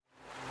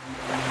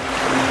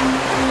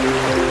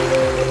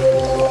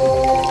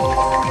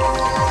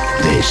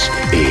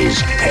is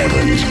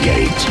Heaven's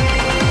Gate.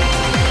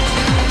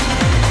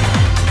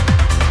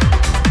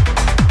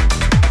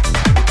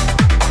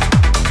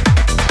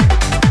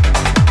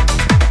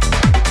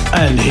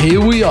 And here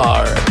we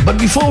are. But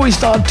before we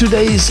start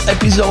today's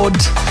episode,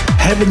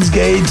 Heaven's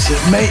Gate,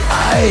 may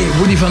I,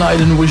 Woody van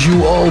Eyden, wish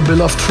you all,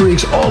 beloved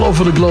freaks all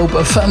over the globe,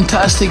 a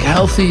fantastic,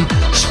 healthy,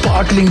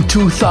 sparkling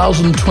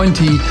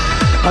 2020.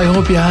 I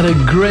hope you had a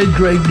great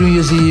New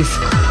Year's Eve.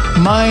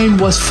 Mine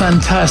was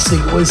fantastic.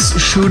 It was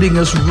shooting,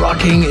 us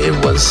rocking. It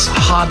was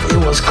hot, it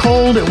was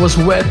cold, it was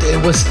wet,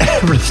 it was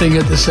everything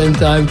at the same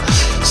time.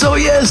 So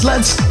yes,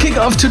 let's kick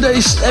off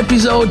today's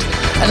episode,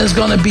 and it's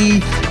gonna be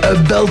a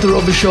belter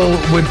of a show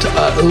with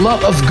a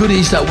lot of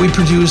goodies that we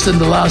produced in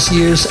the last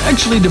years.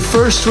 Actually, the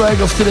first track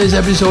of today's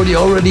episode you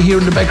already hear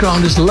in the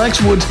background is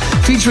Lexwood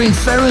featuring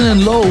Farron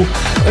and Lowe.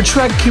 A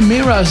track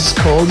Chimera is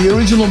called. The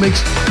original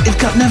mix, it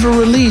got never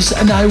released,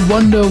 and I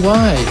wonder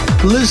why.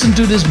 Listen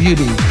to this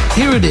beauty.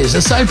 Here it is,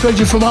 a side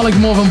project from Alex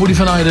Moore and Woody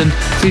van Eyden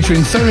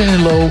featuring Farron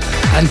and Lowe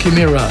and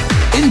Chimera.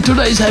 In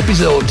today's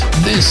episode,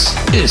 this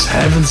is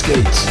Heaven's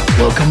Gate.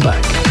 Welcome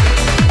back.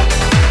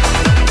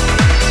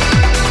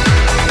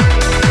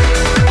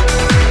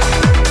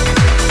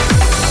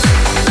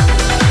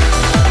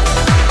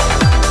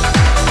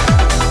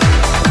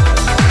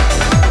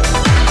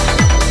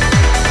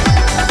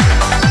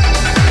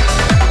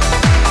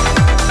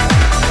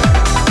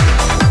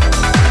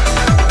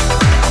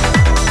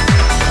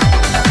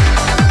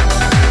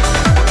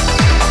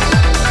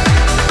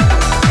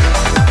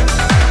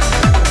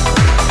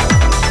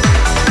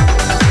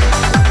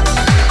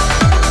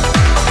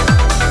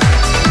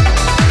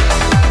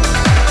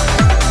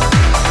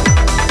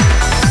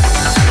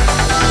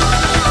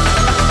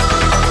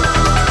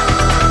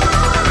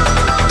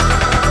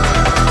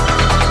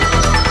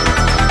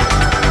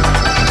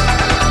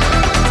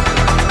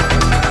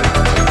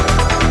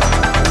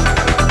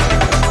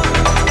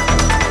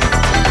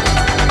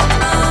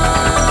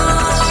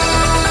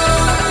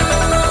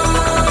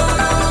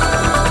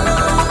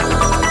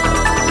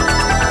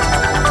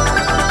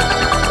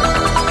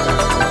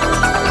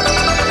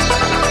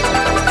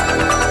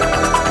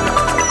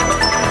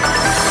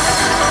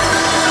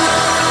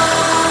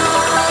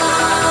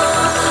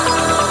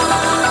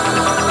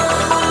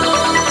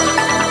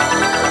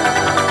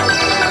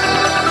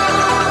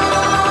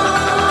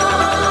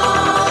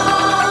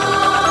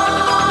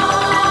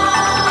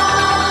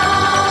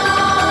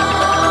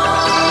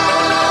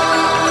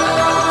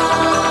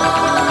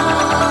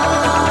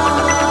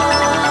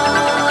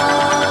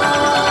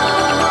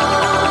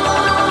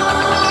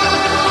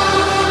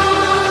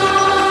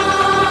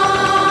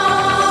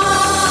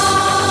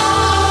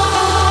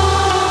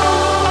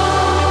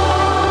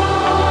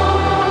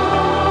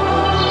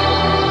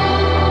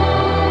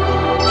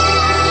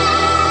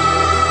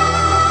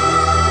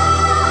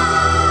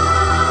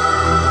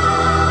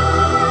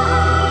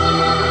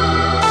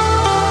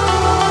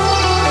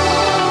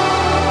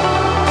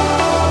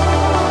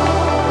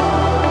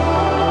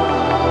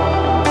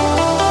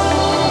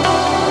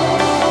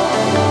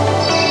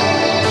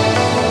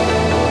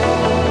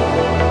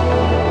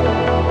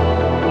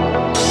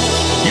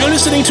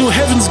 Listening to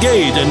Heaven's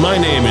Gate, and my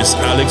name is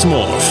Alex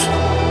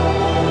Morph.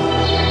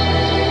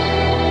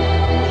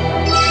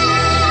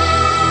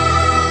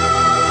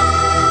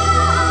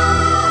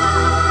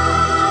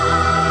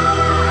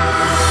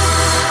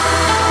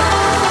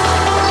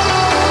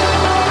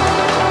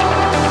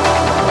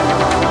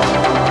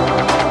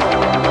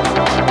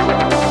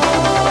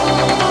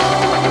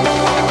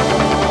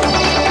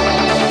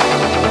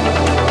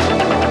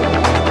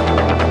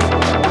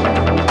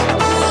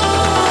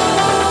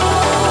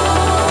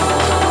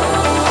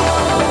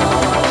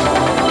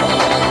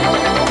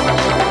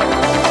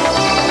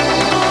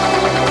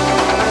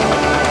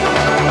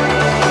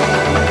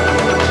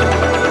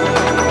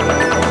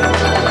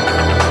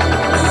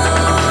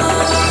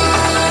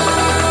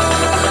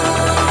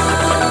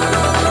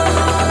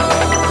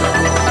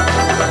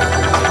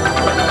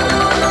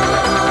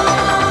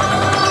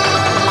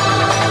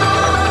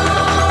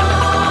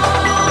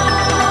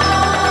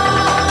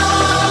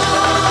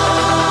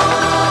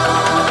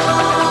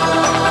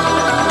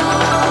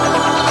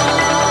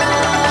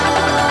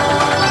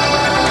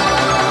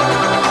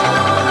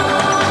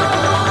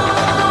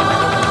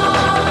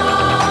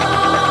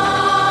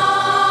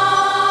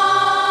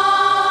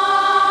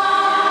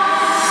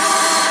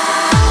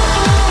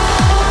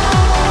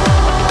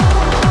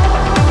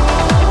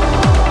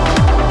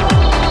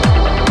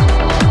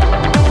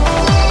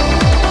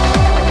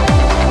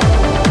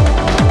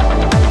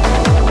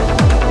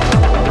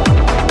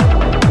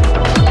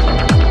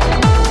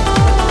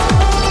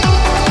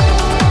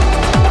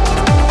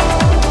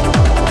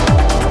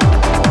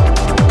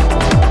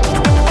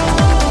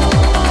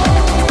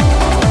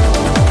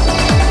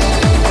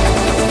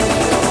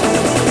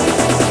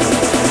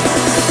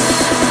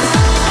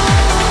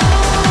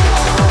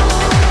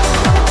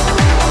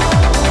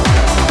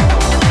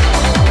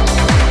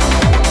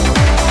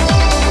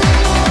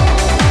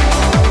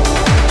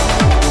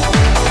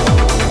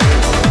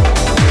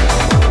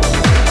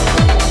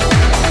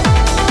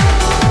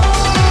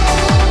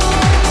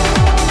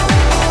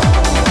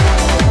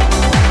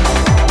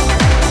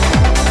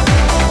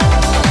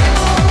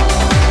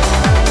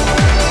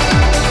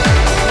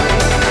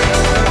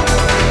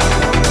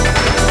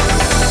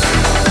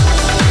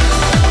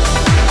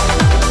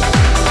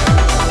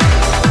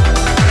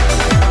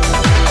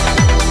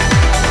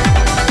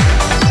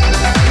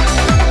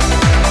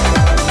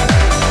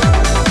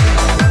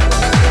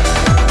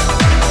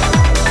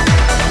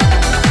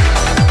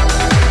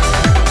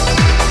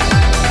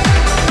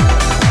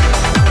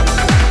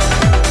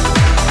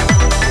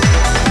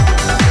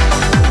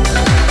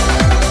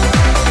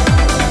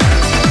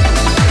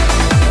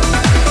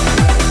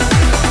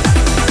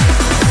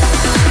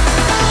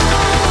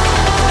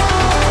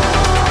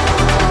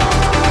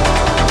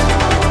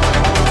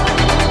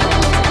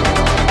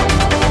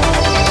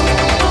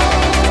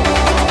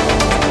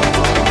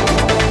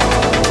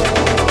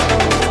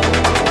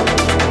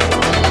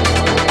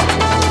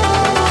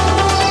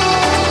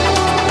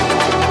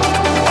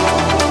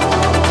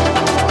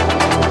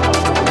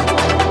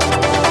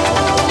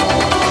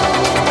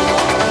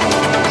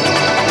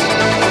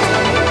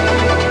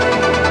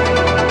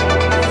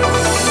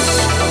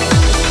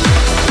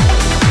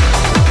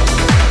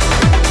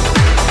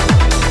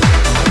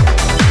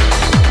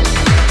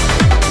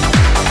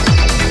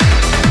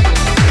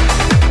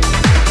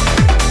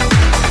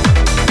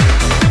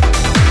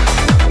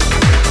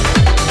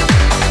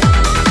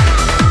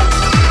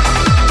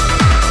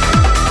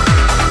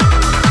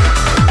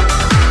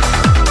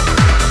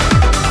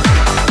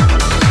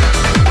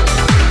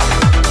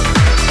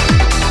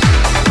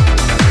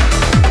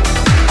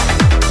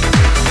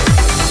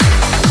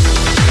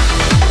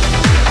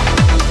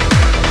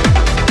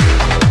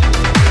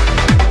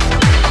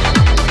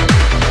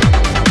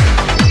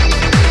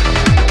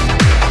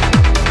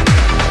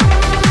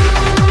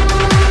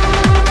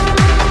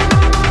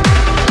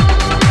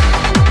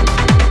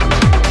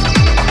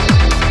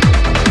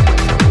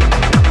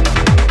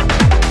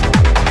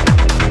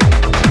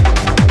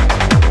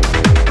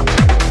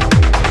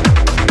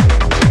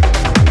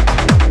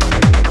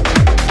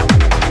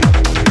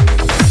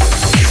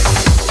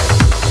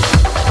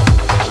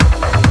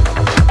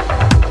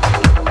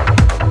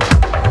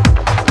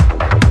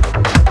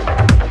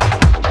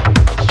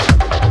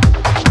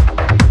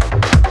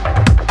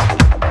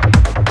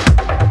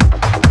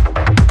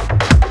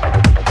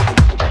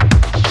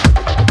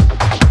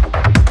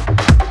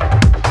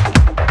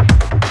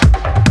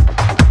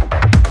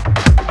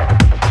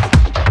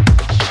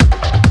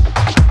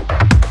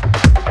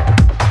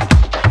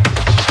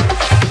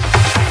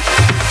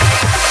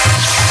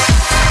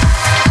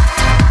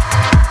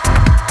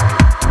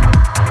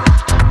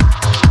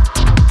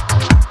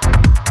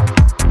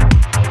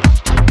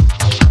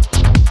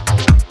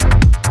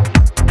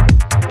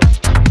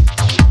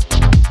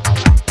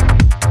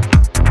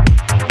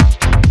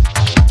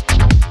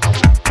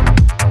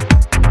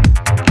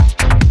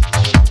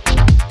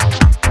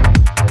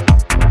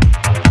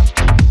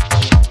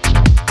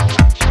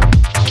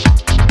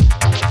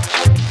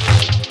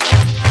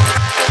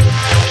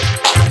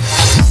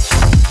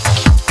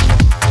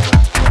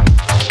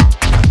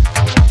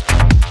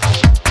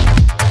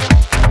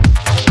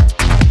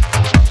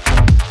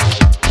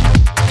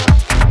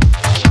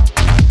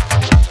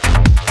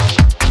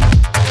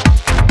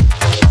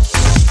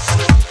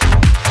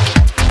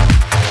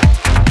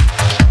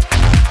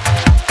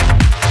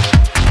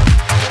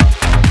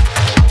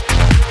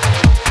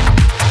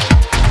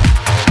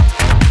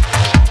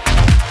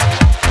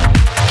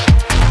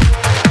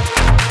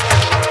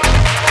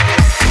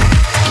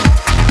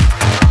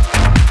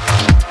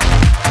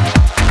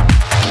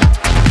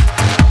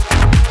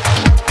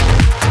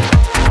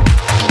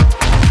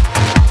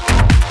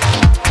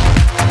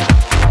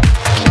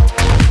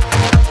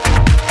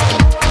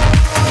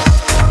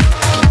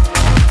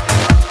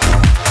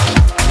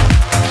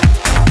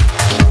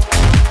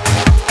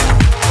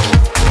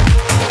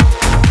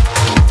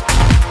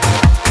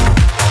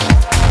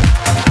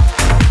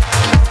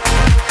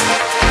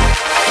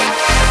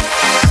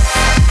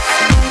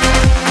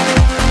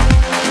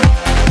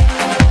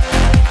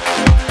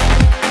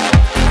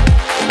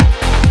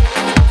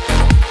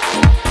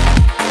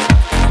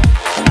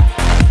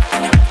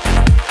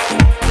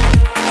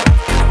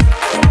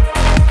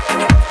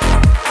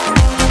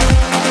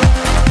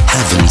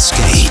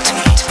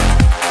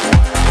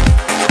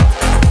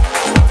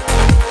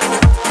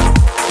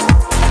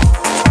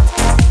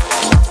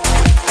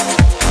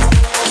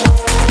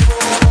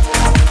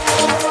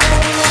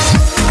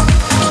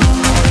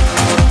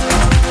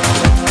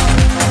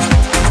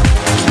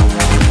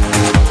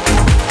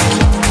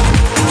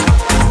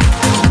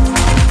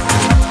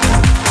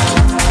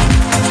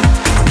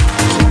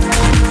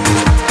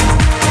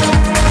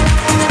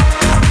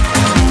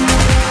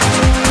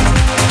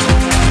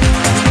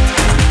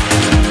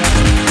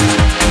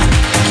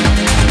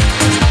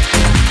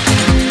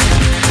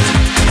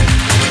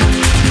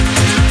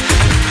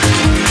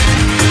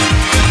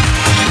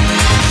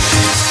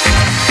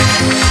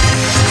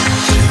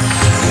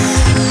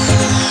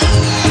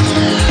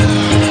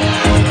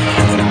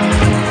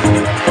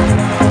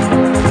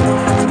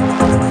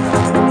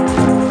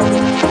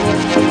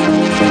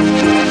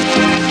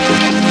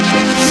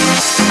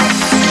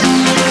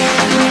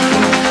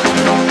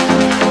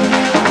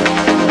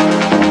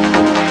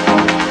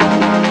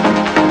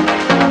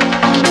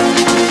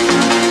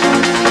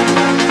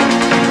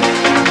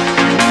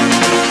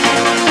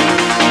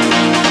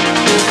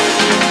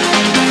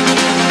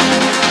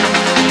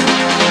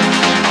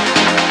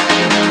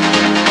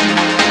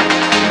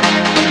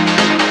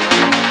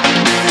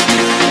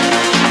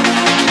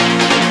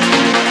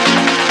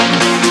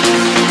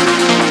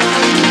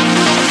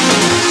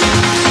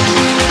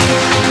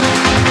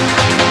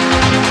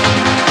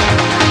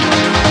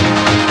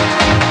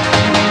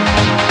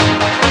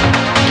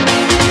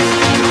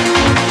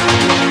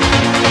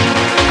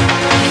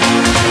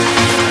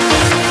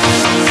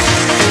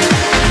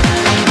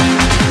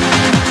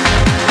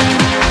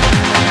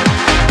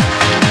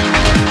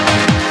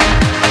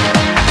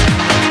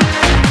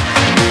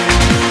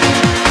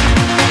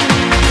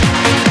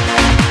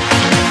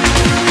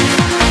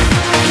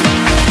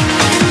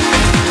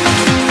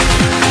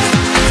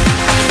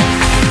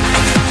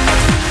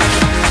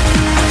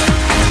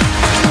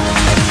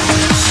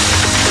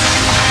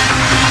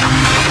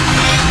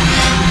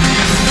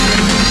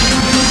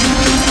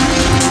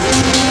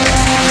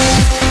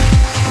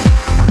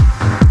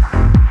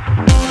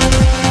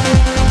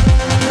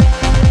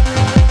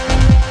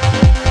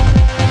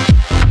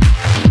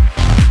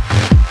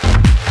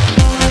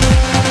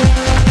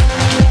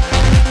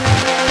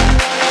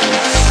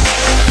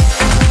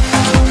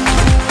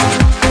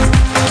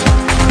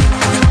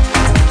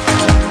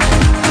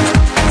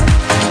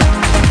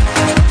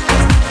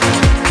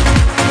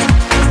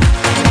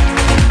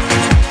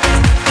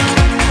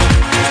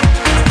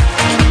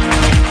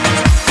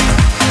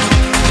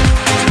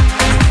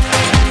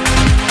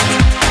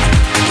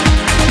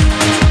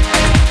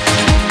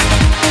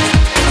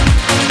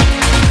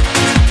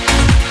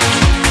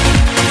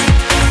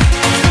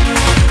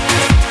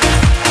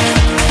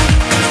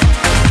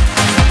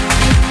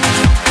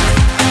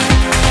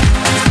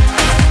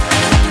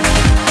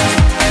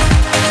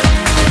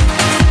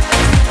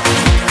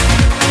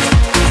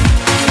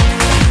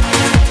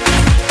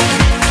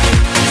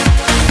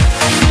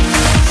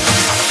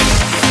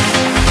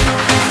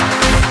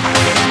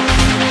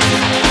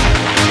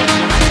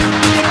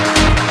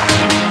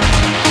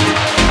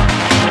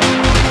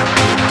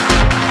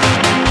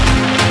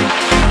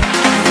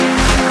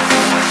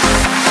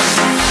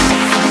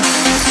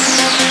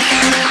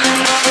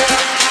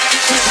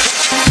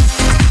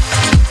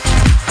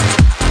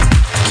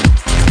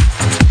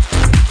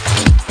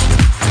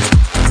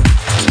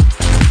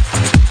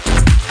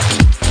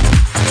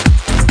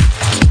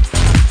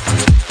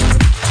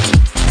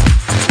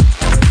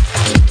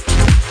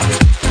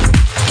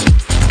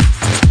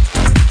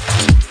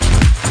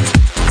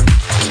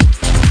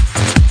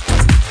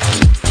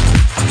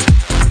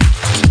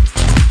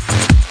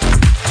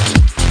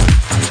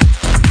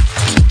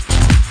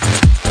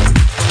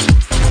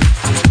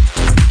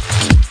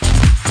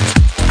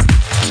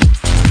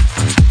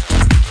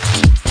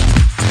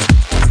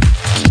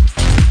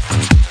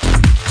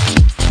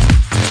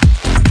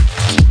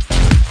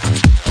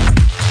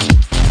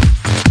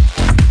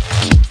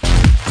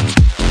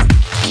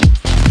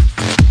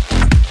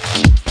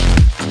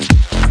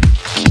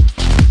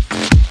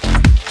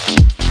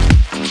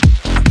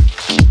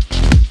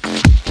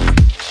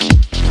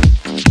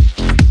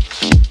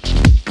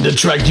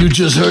 track you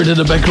just heard in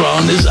the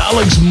background is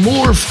Alex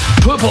Morph,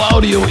 Purple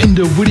Audio in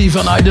the Woody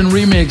Van Eyden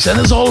remix, and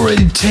it's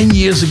already 10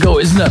 years ago.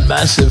 Isn't that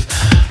massive?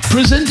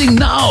 Presenting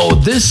now,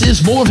 this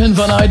is Morphin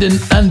Van Eyden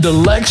and the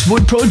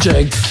Lexwood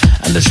Project,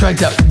 and the track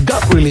that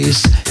got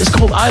released is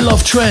called I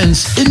Love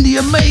Trance in the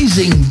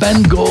amazing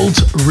Ben Gold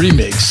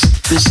remix.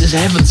 This is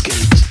Heaven's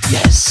Gate,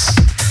 yes.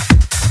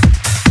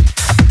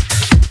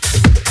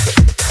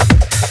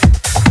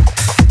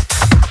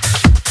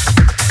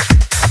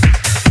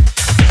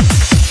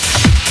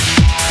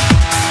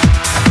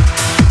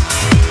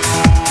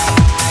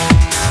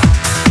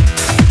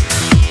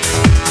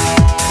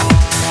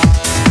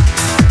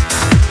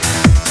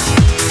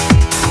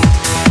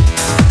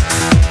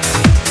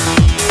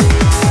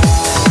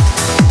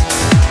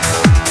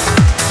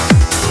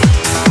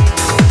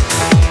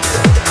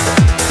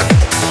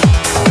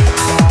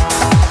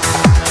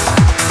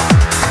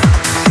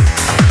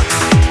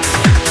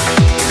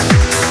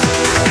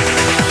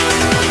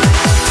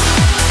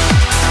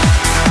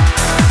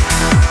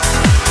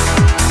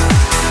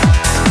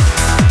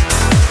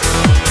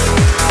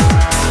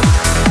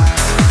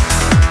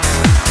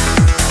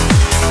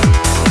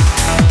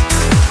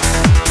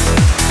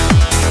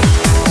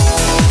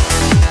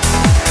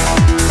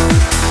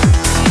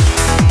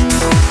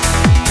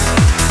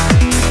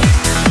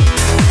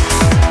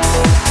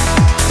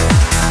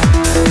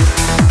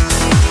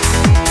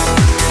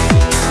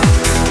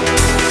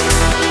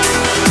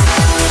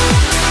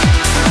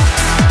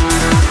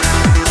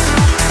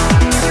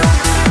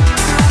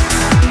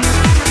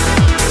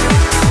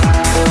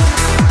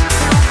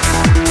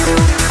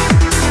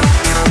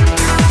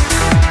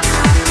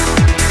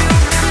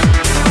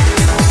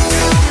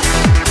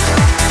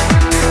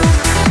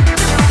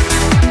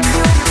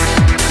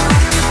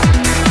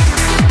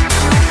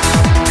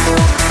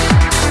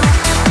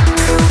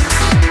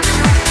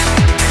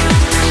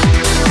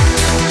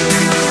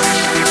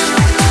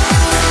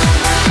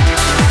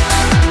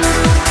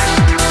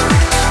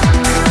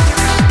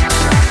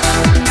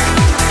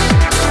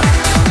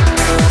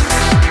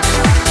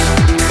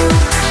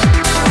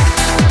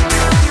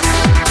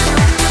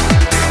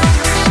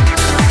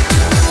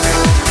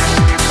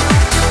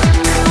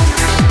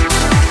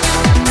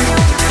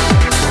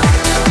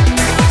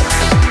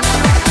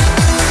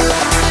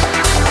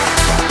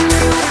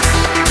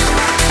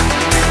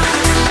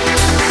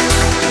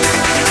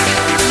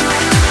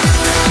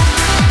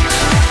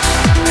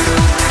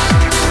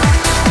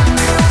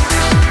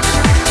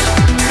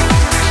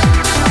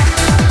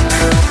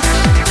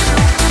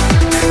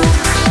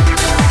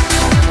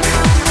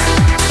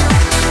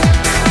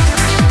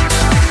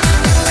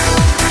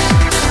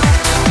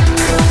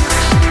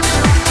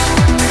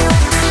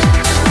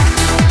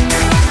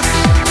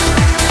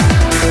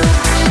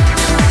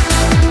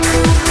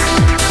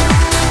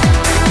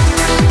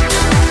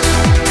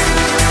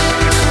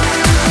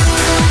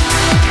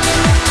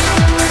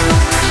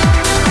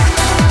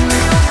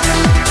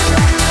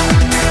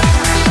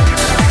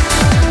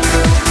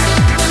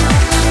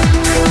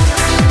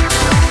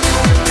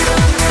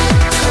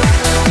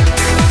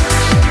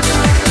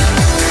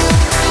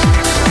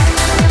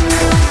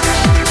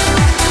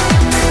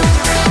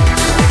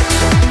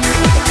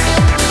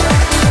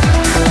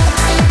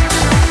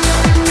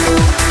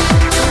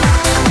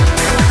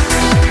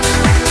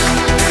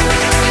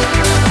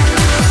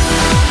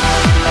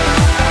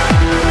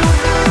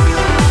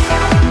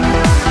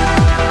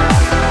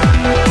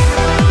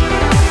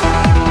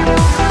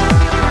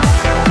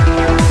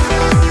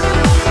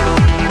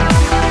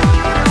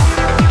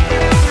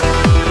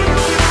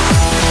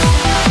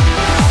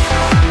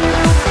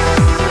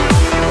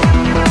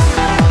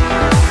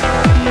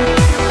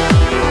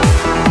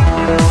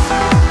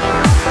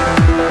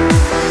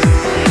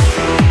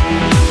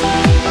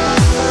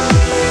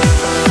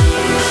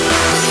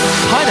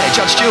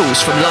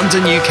 From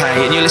London, UK,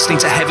 and you're listening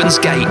to Heaven's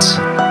Gate.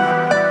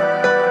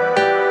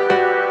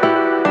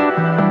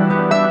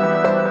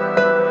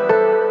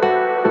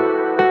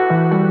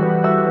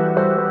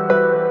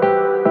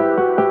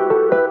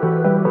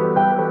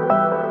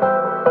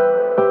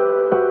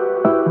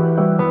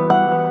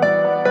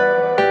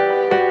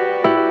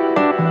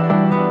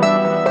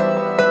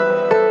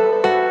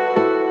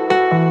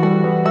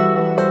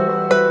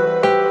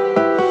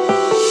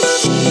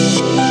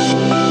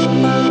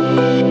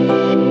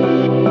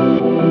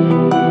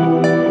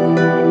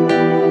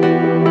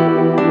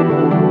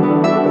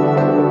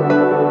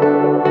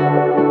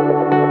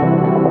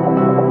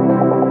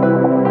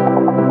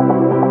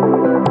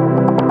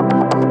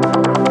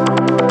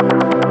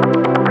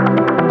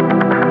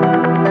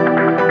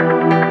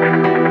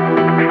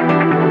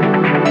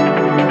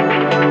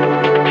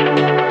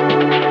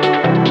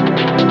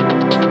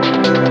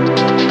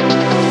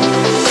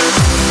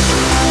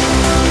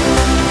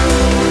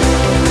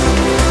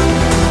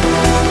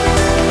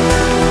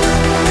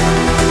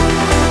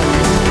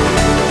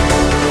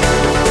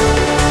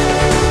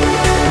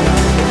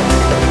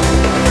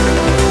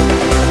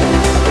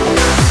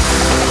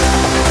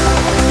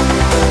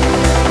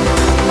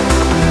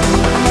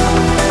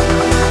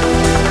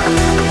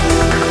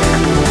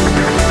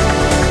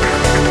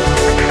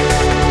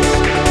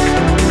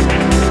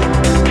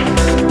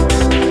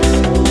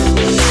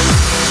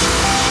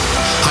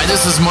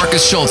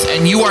 Chris Schultz,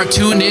 and you are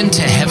tuned in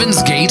to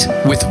Heaven's Gate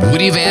with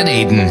Woody Van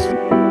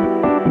Eyden.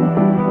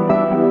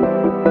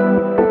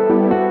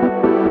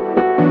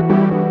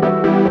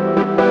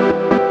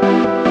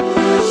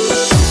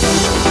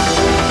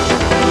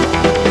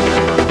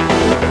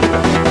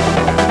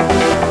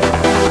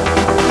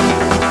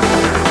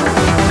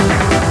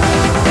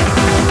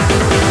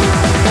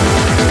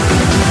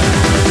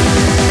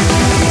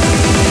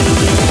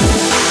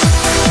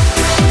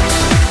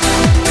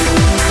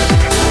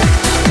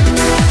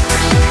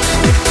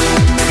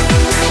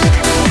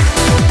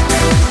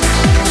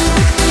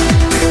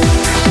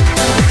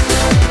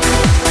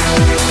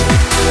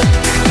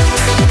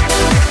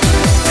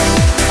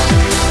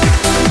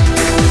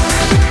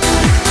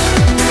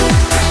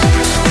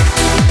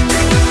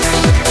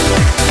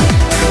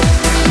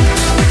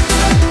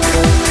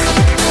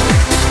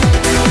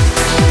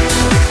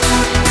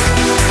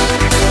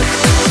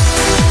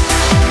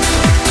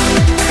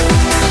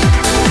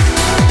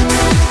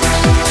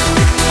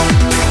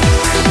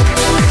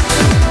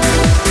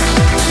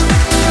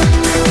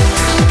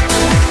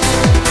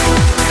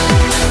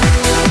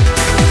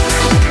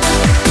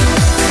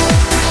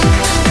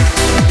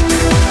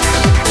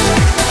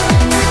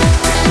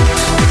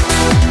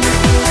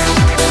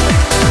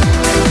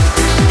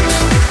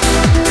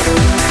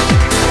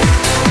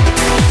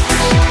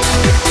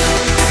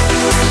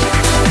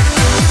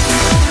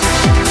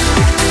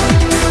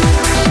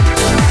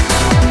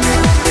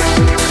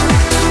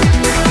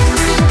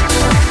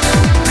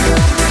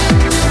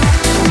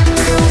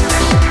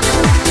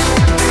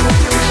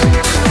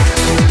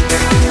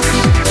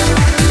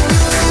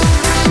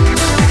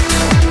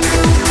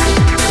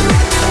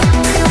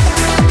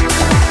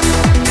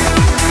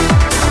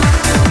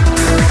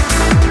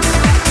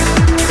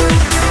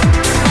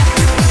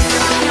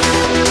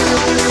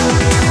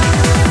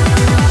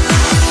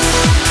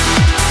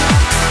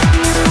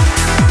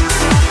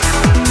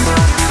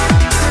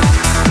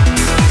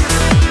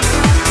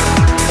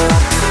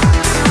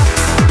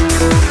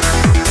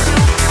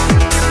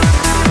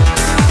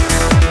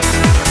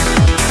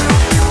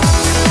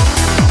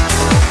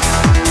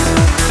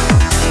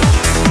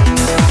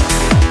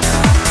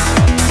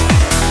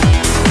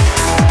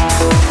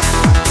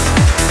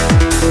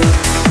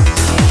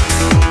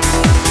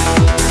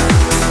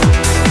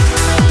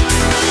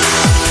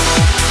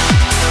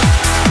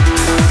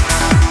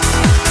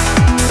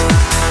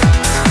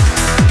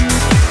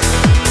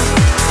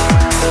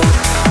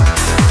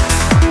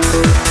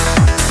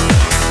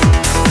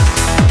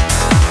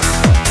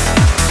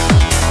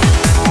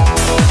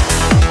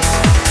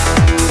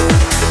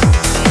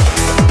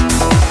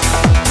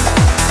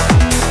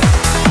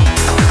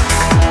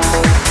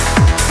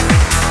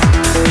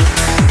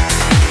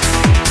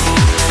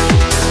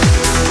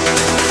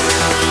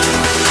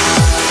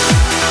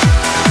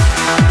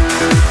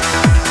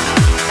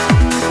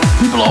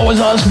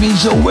 Ask me,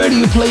 so where do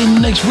you play in the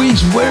next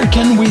weeks? Where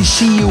can we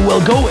see you?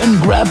 Well, go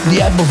and grab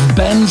the app of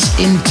Bands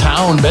in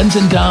Town. Bands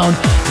in Town.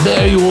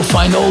 There you will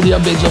find all the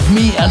updates of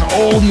me and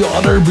all the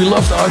other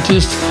beloved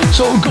artists.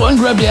 So go and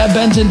grab the app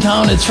Bands in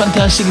Town. It's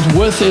fantastic. It's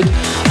worth it.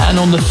 And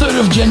on the 3rd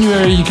of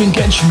January, you can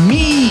catch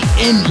me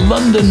in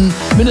London,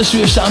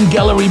 Ministry of Sound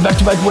Gallery,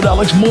 back-to-back with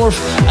Alex Morph.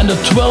 And the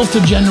 12th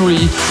of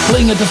January,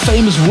 playing at the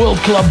famous World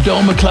Club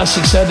Dome, a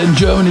classic set in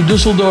Germany,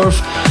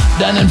 Düsseldorf.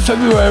 Then in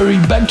February,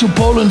 back to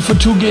Poland for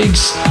 2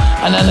 gigs.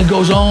 And then it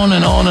goes on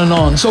and on and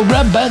on. So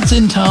grab Bands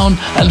in Town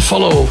and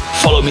follow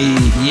me.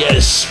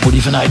 Yes, Woody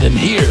Van Eyden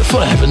here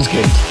for Heaven's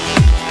Gate.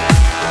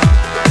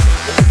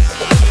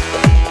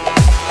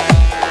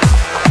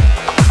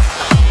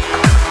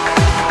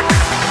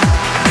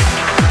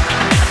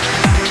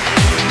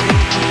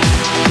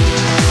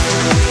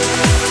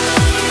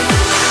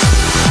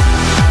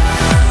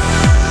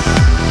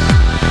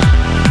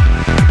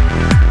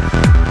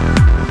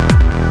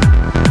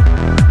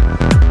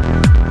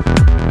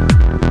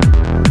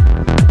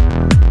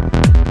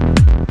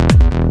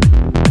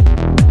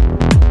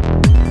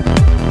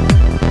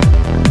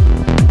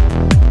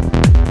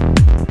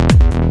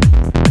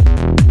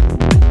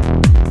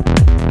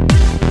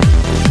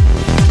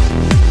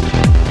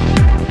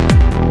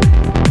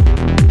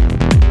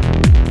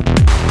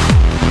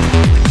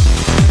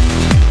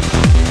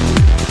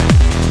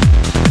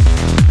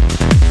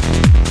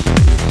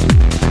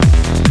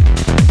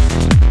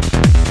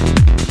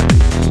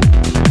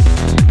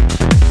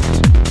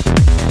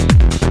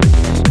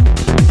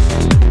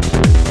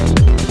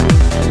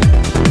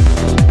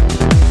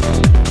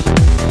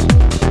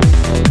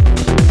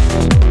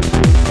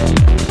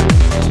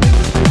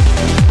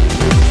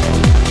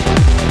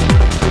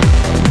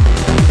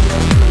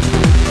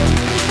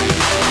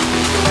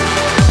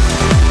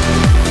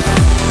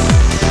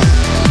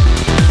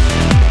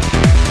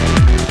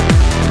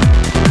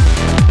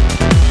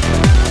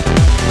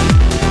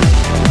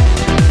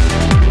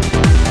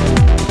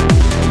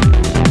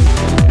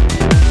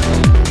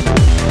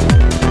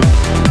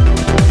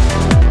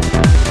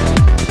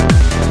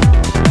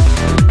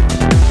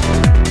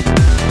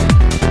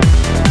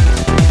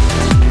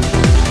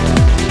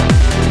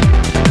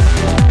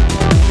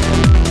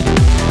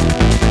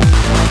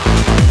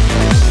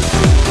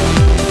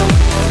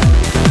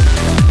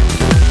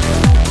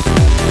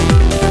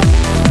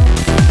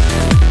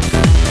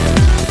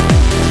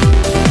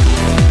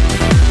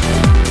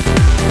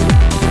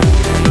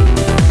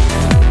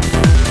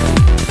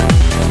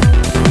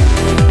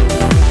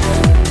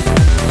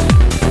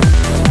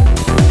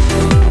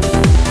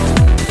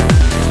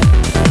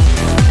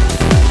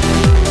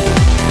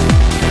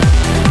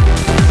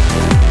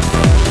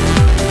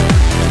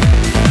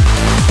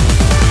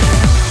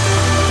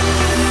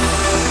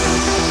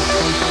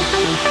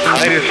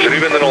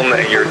 Ruben de Non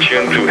and you're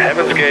tuned to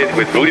Heaven's Gate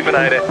with Woody van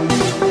Eyden.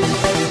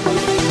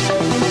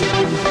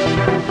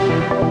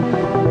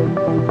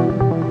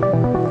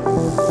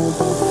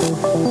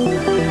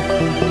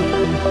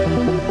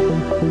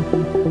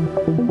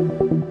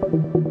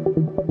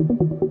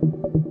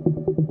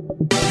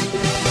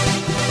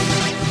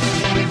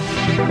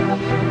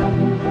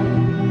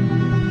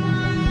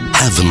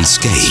 Heaven's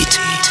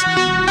Gate.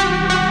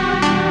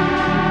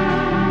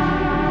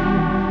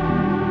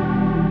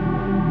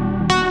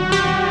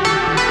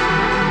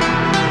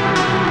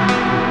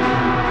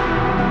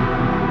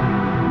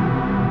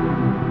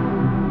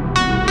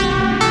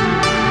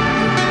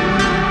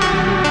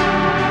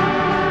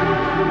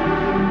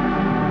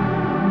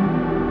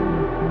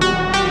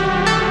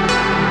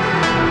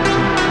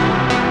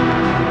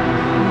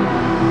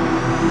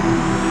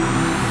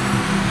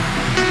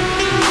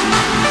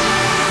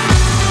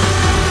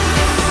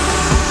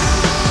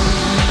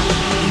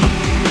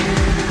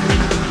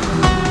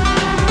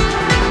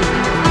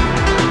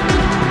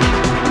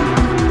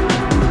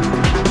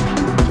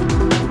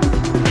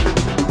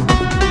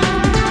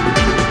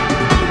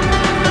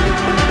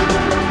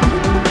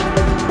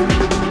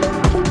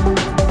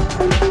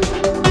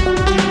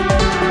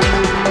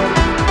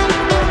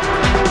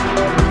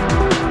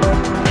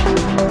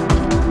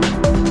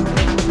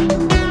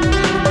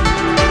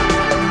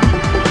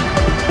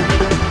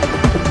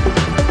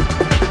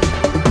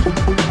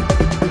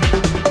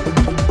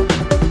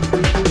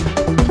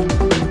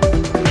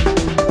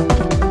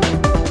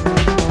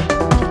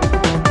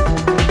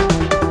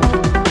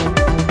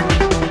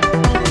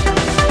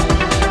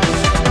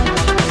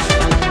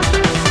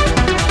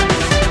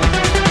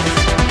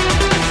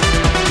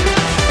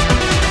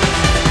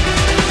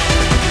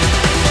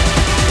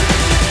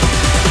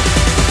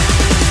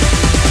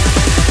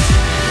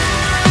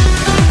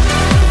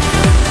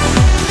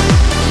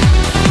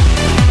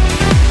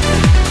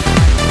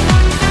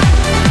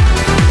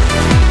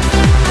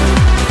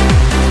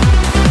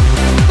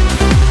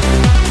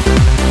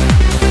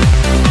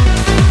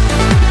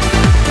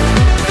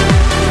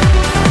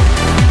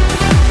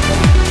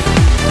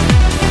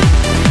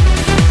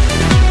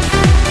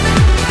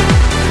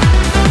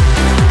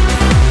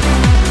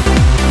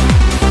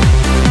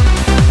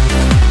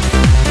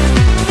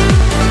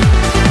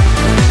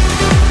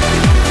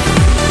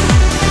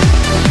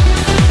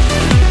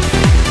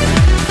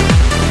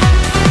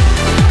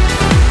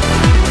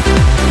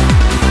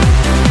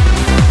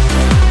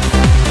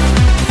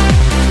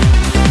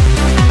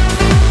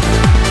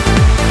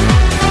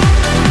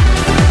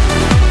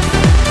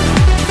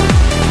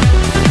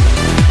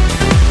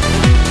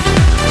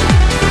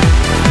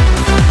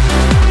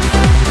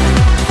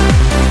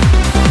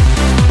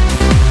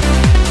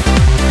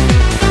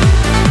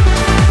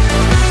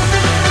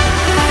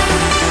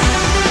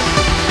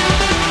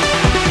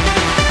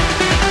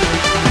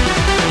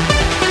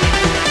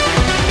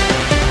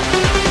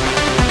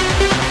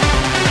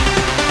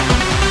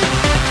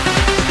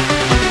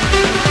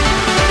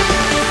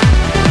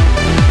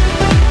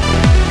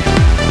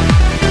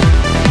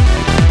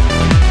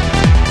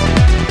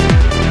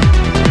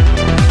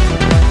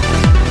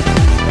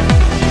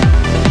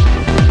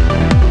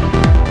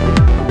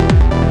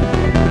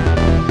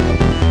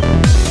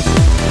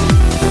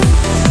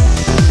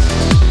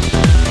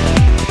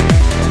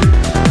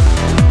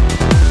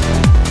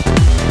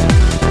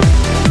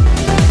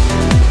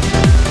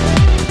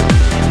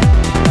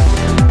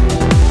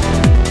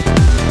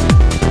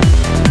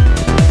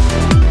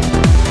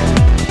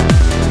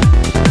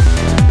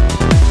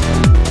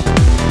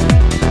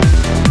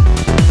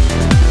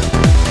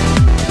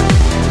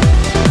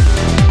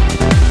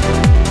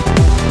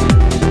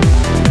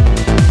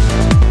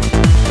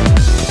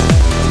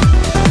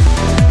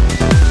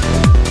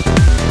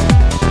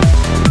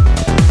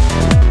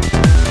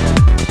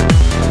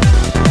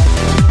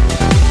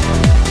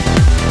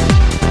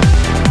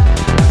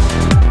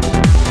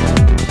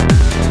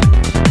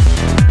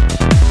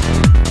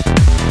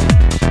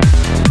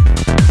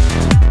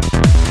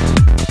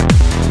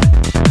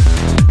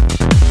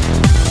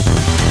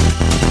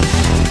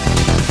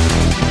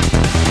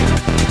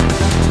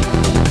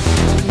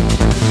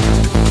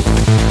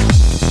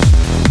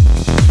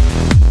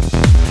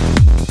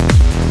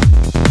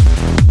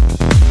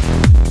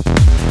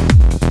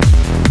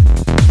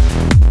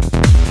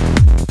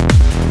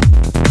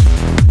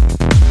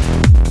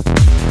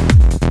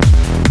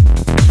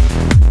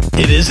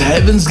 is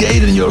Heaven's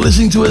Gate, and you're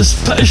listening to a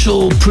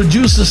special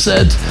producer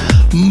set.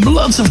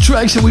 Lots of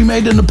tracks that we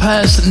made in the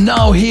past,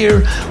 now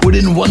here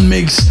within one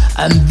mix.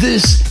 And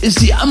this is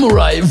the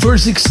Amurai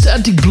vs.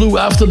 Ecstatic Blue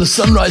After the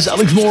Sunrise,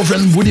 Alex Morph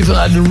and Woody van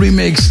Eyden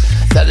remix.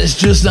 That is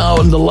just now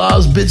in the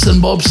last bits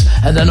and bobs.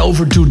 And then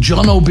over to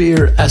John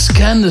O'Beer as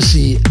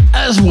Candace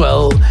as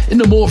well in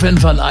the Morph and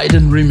Van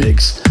Eyden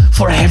remix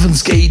for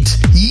Heaven's Gate.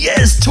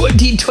 Yes,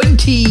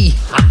 2020!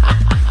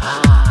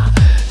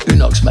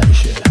 Unox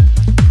meisje.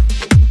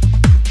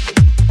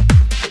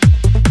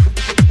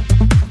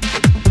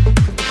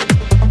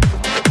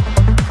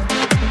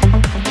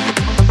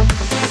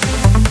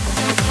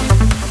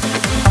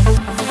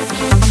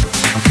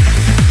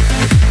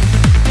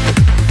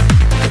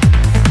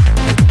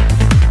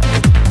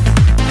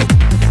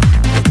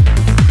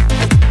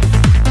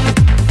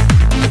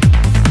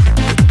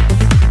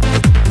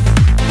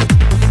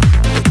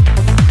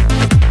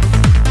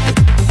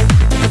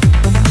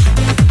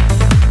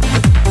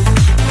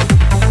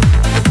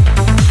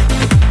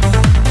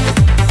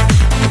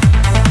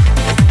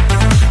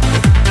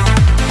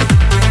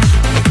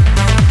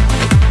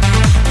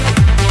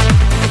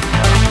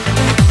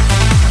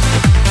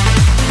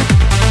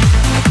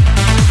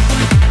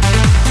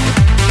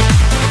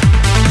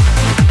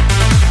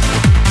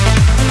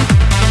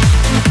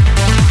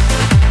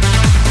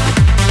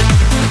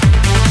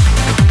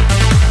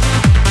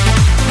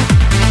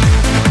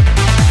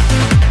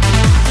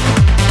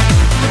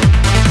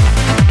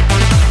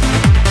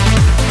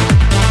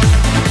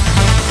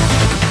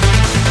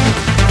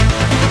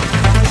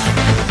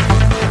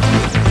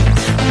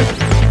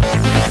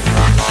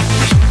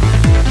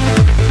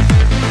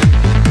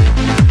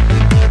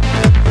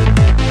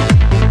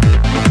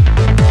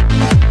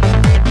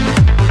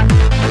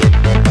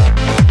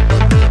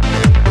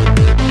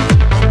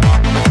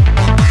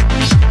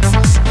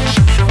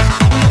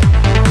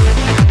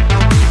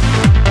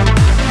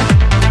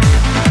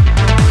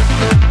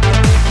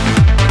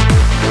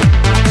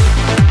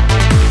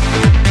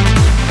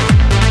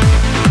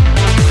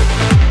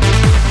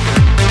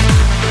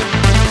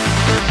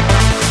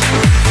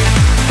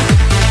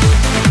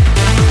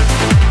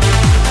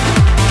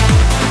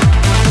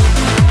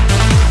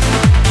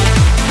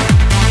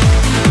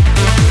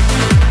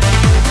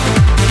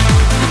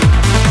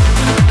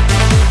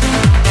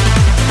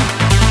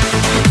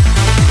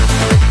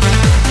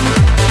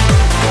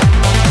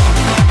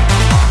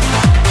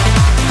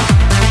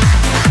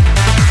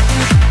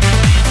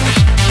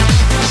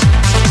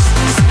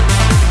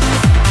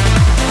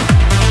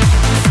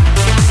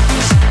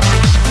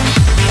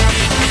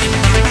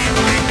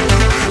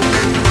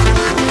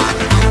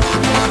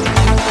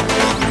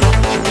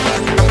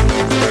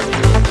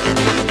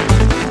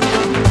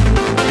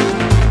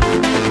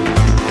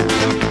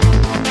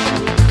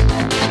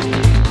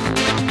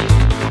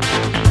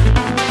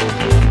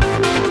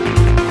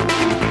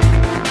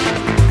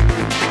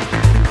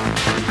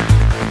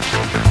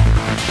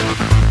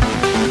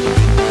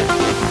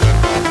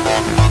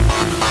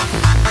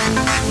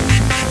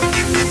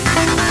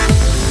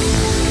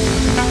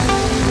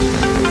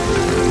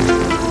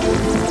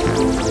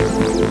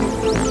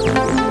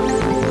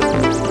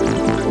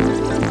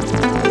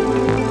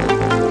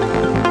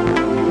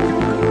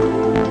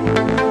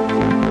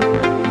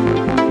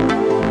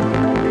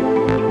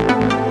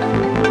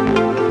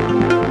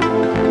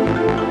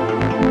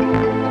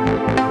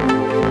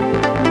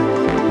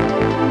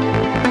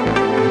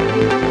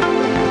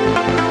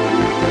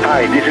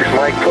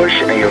 Mike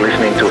Push, and you're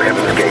listening to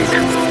Heaven's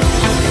Gate.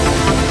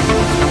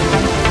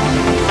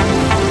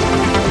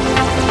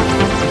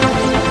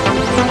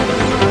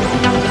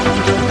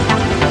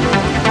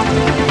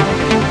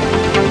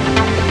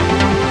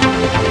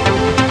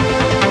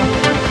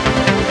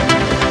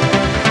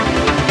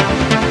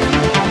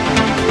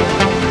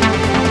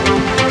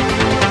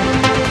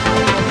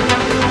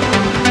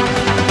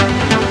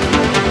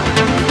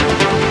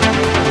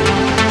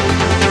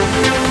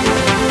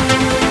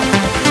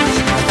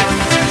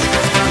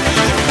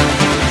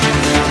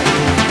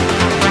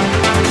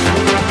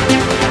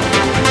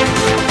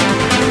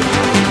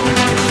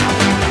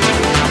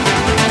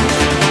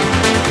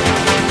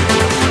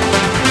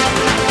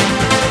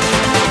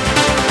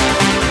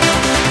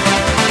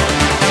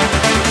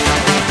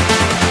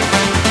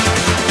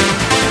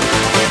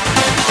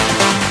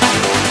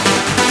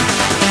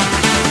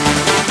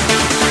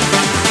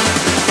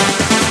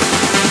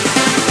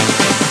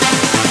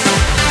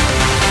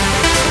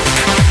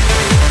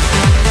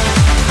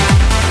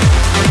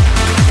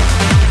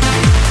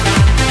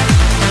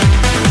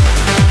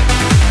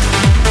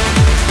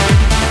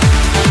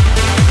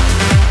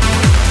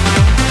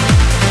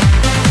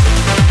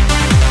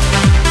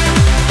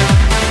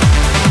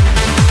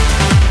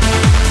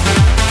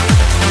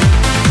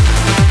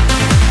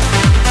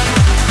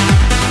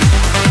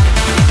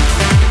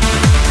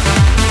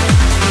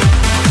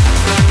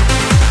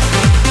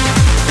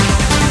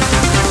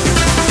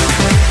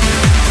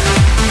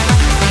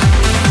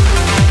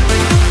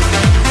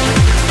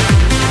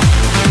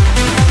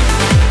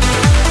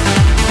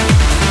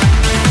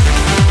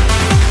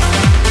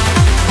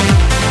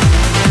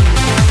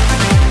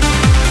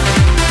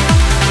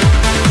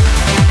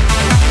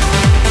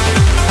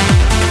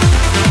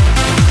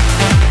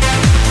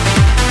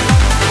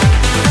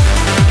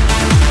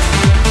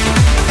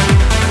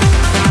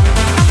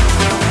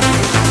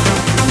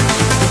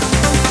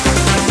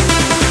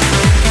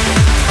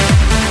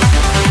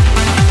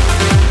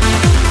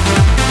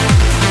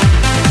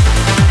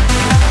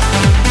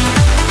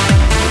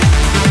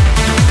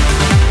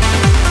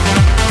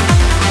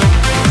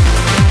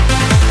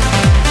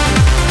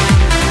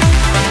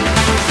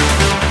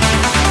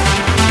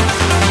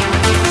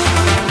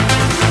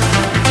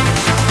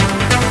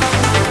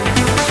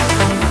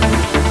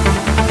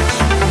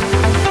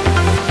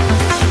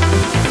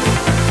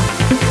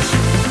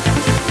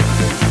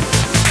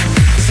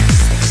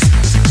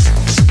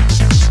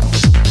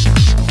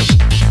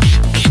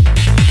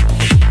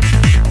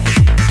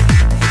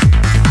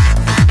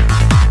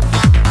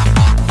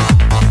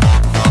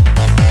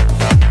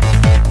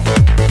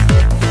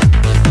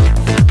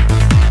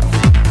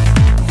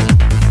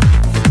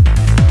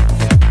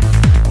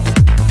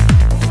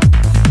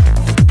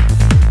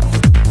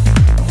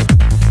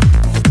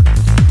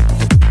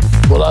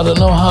 I don't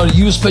know how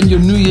you spend your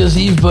New Year's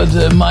Eve, but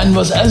mine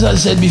was, as I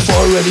said before,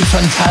 already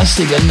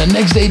fantastic. And the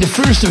next day, the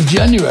 1st of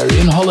January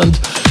in Holland,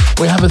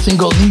 we have a thing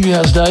called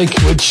Nieuwjaarsduik,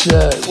 which,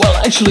 well,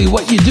 actually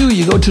what you do,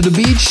 you go to the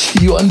beach,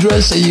 you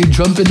undress and you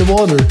jump in the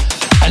water.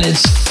 And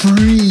it's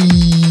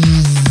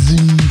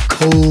freezing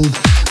cold,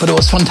 but it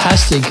was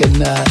fantastic. And,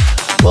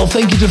 well,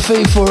 thank you to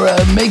Faye for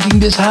making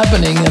this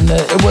happening. And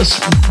it was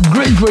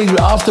great.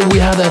 After we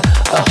had a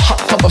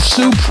hot cup of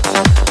soup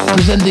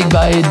presented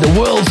by the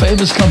world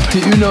famous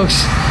company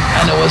Unox.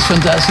 And it was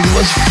fantastic. It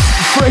was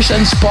fresh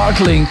and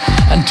sparkling.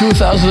 And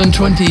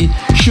 2020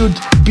 should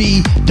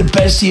be the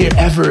best year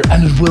ever.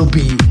 And it will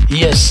be.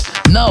 Yes.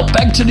 Now,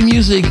 back to the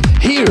music.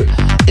 Here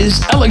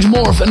is Alex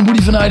Morph and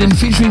Woody Van Eyden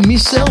featuring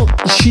Michelle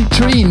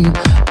Citrine.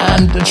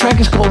 And the track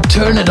is called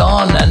Turn It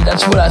On. And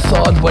that's what I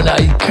thought when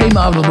I came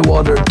out of the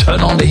water.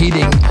 Turn on the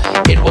heating.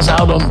 It was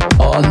out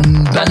on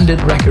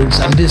Bandit Records.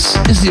 And this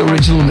is the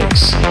original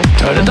mix.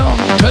 Turn it on.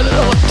 Turn it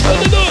on.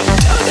 Turn it on.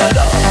 Turn it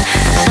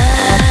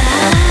on.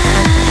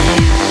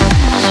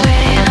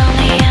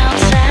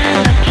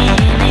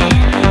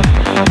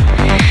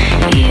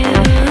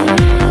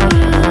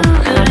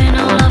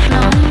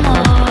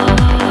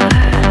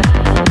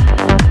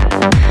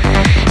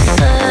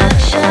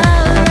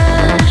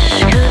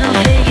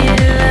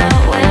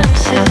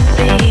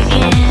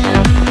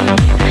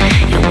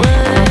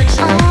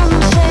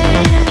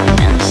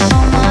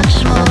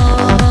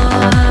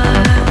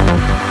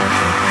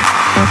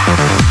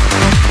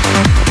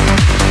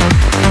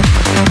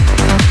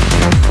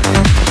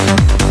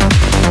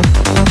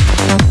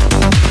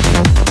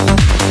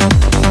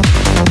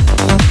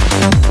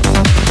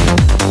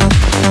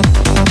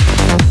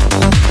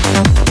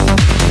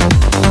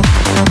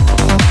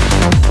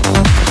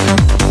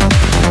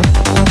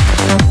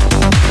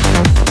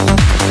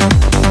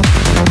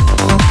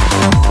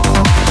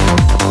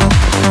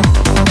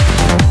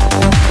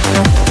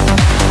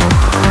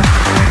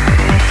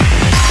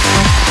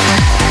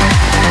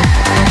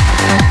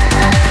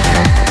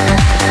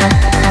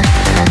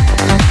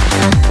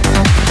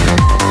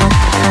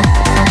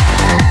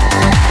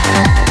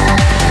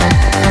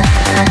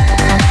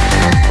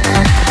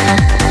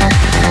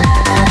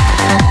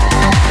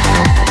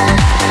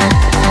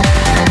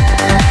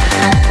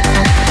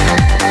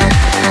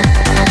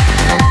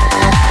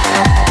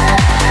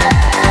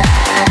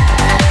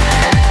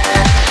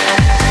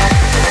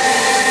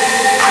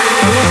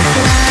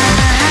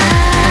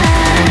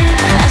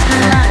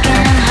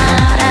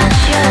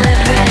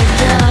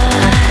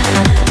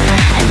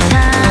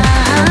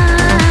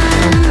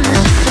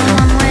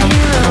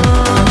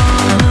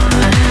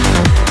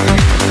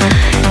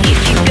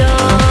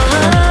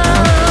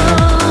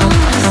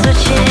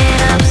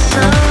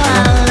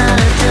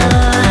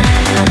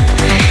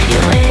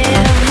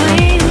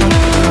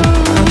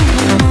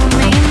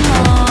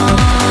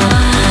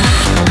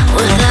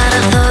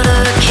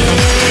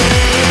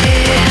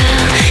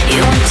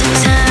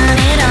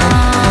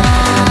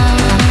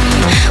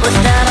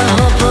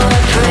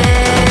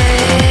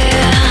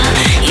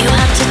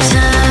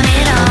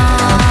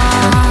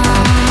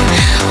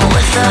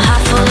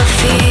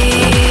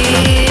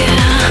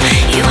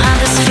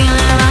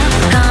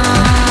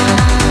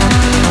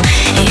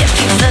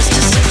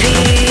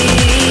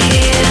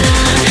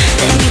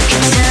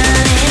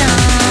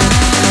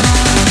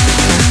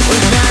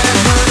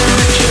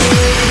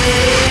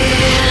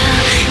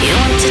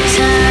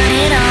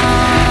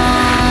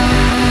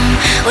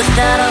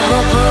 had a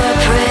hope or a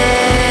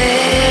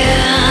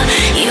prayer.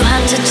 You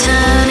had to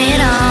turn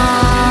it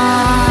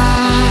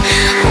on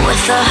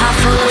with a heart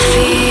full of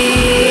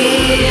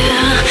fear.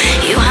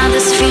 You had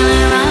this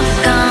feeling of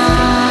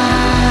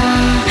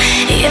gone.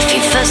 If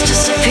you first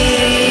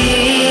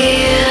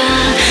disappear,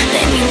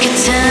 then you can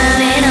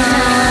turn it on.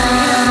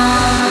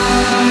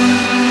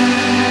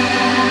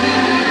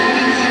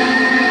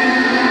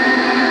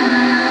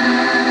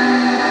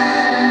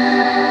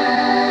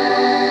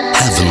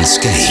 Heaven's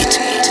Gate.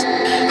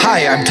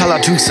 Hi, I'm Tala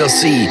Tuxel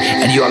C,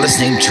 and you are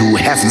listening to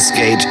Heaven's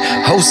Gate,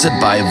 hosted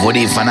by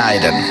Woody van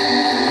Eyden.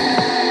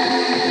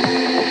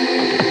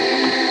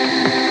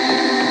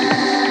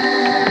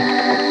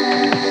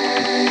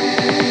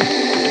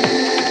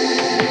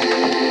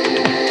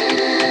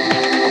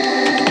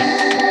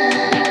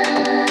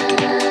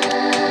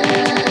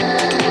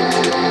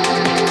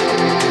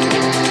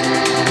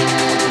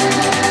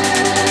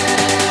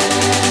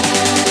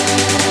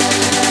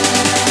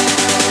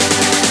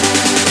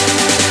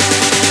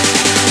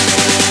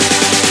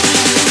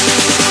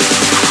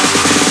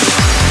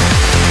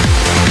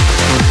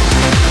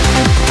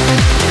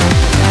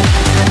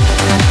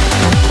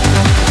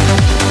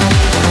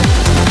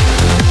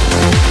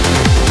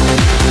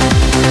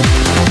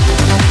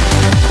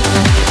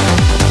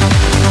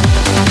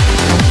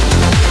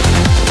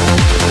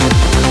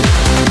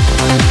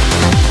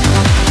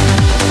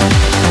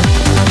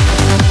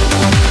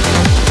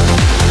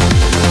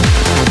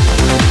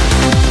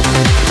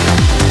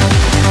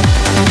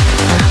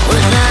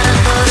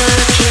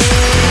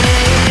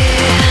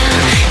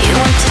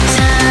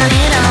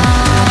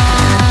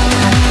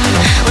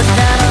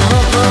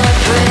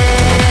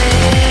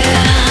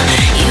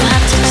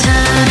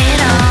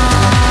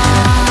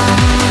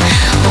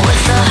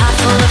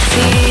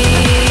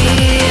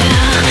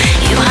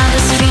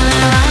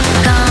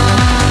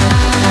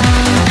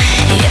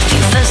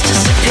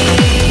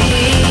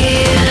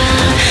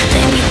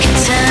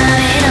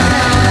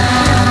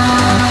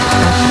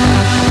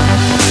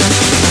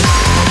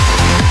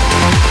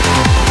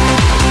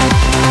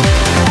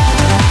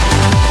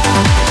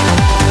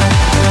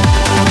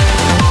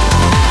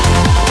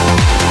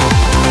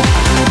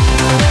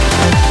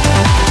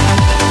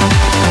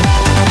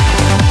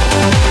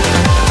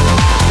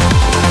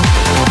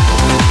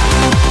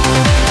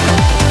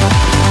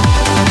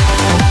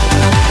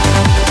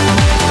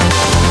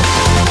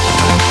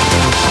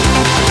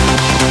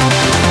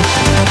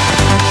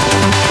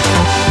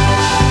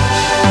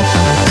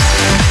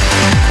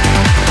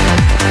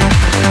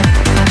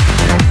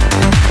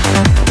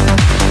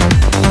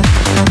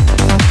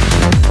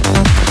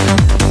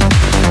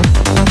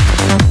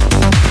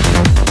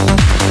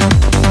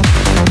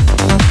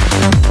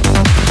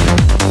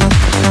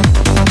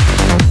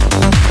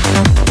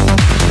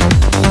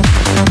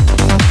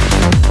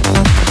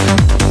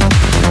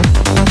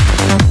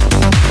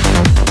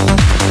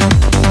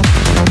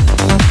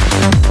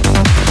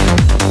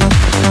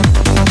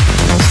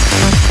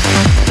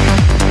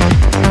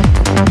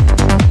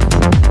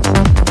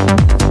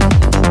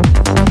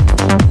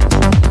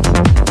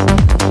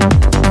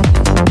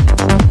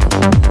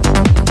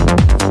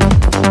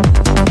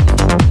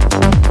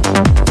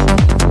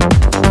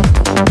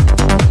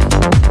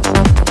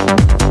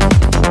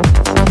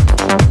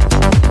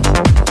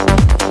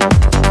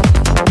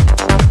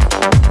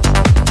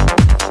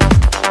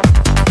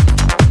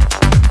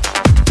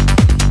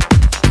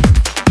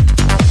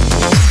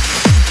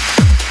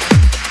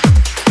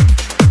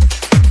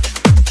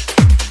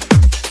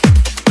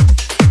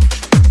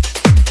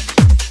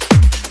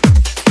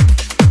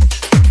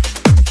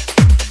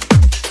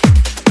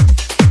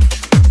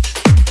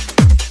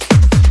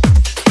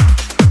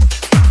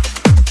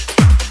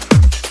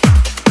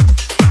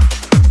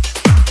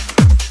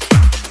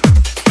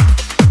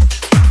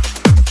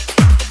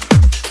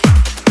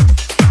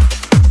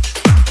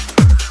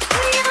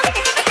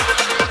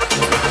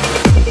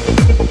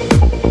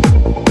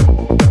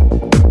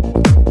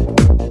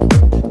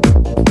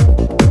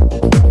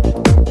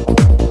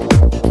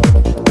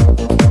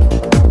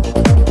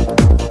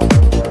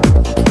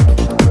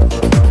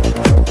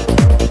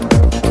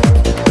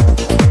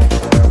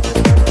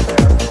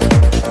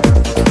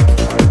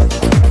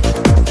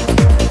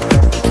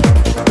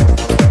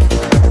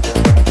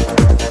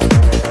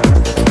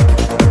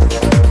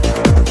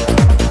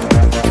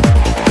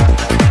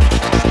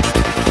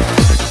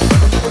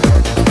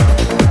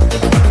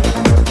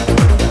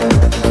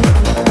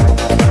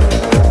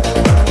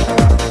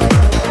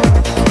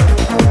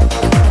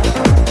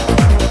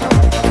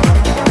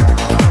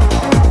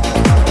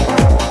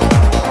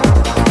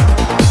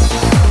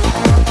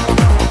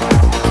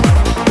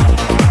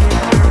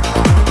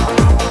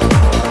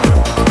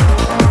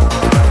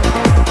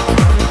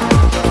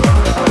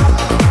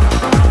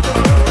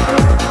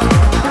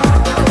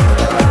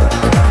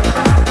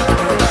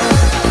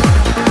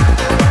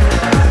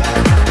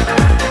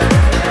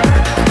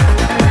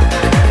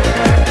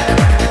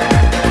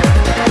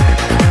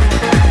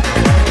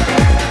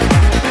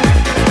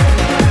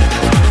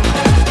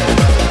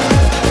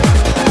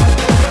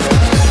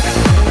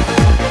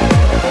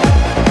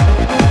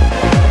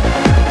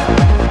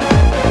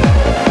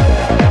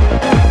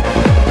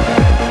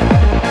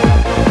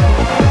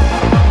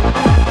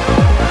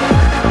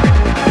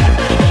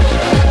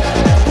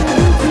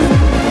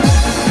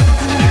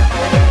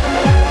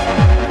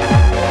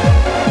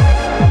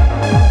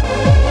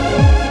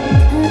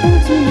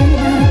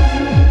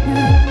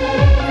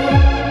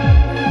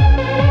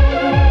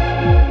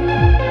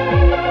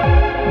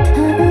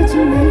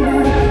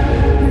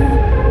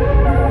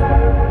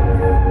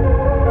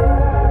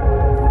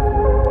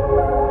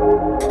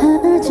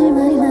 Hi,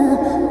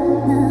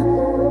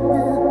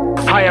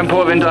 I'm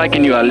Paul Van Dyk,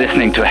 and you are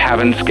listening to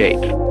Heaven's Gate.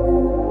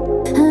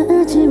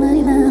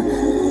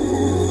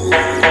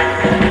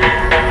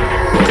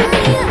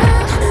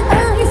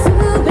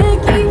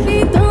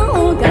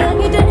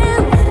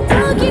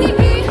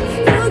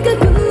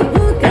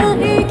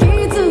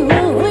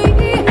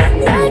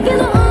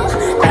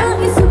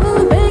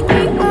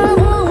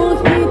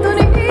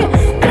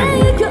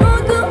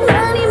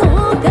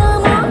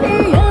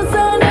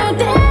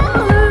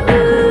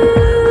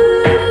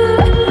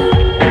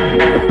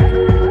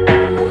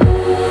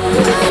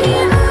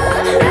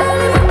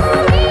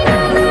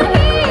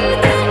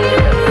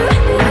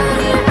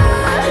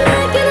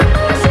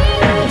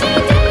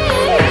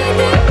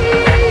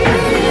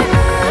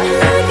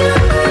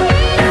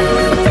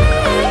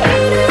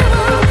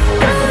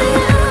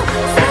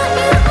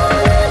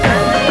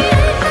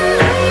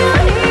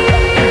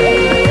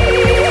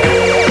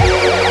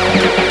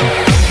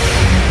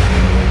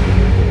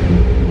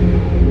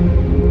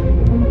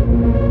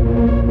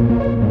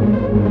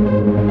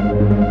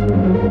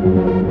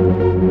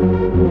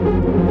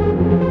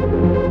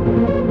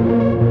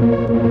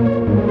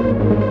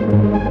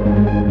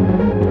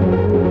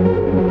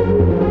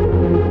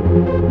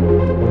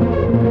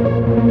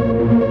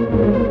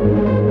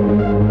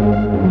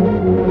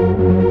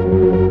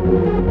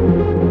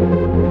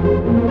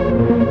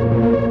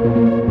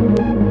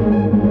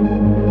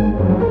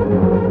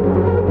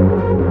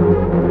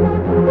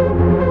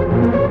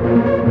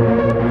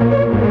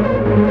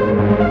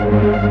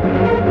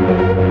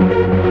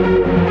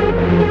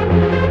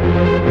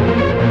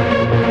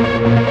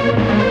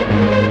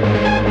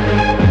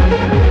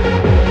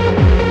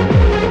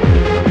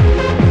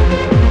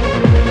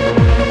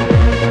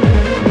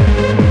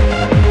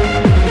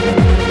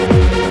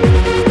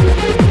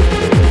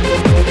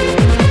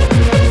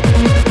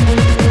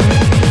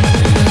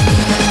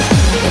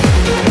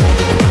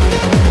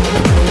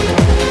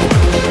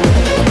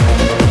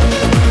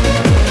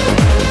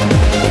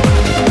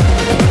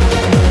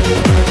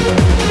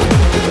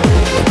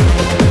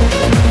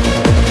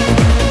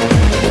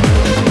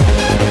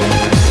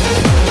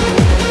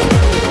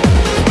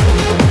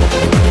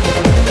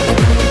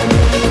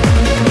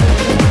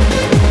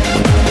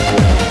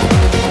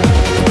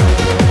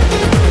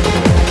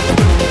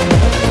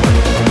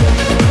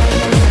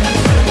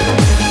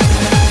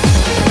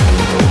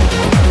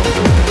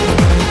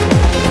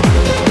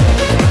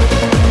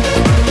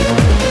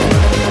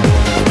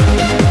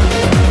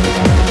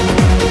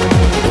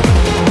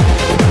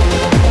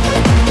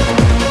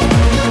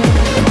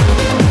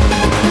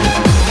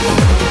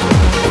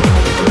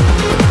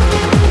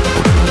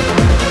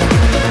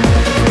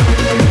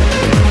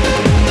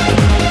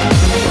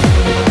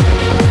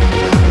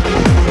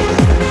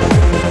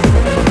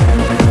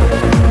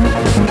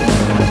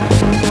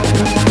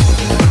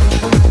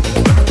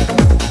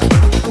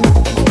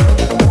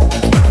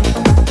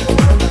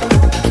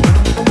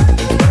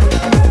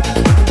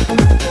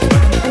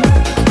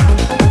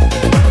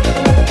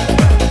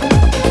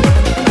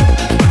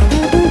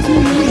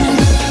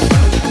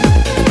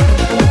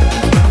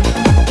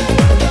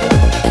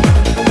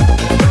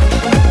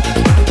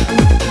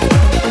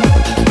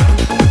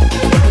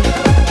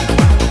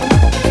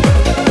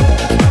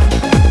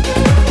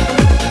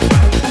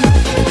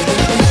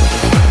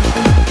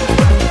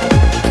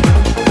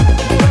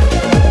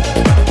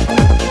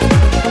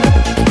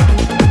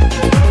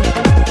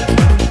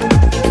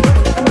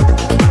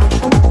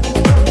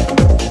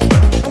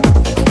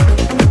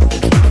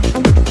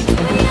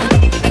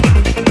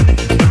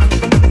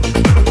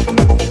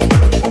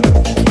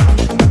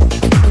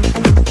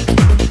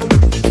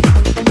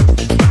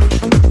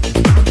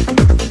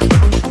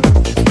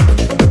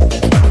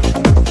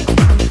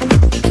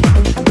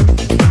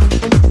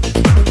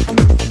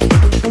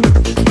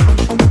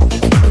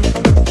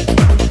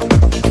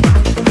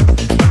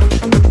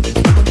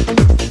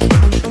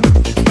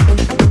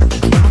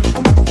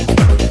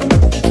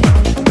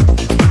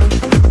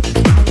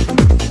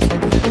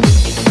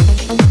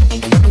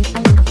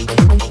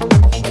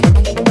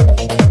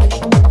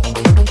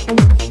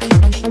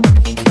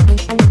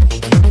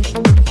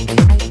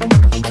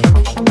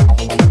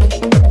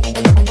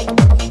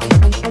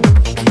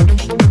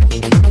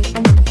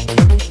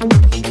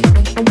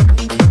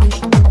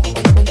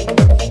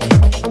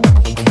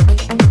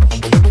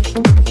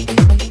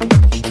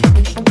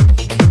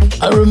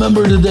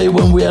 remember the day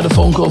when we had a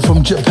phone call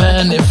from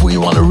Japan if we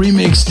want to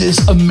remix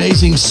this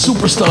amazing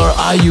superstar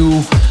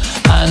Ayu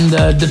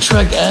and the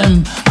track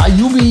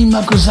Ayumi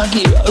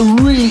Makozaki,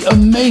 a really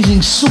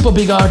amazing, super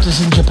big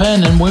artist in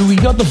Japan. And when we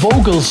got the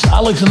vocals,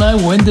 Alex and I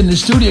went in the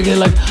studio again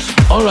like,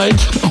 all right,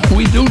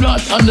 we do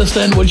not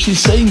understand what she's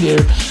saying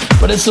there,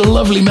 but it's a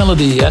lovely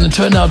melody, and it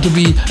turned out to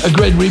be a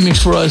great remix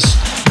for us.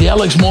 The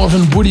Alex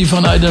Morvan, Woody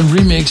van Eyden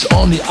remix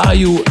on the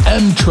Ayu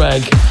M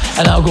track.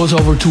 And now goes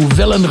over to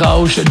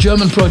Wellenrausch, a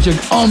German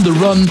project on the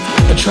run,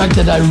 a track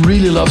that I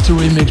really loved to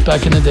remix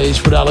back in the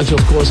days with Alex,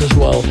 of course, as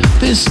well.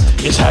 This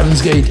is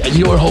Heaven's Gate and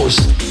your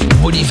host,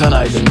 Woody van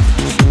Eyden.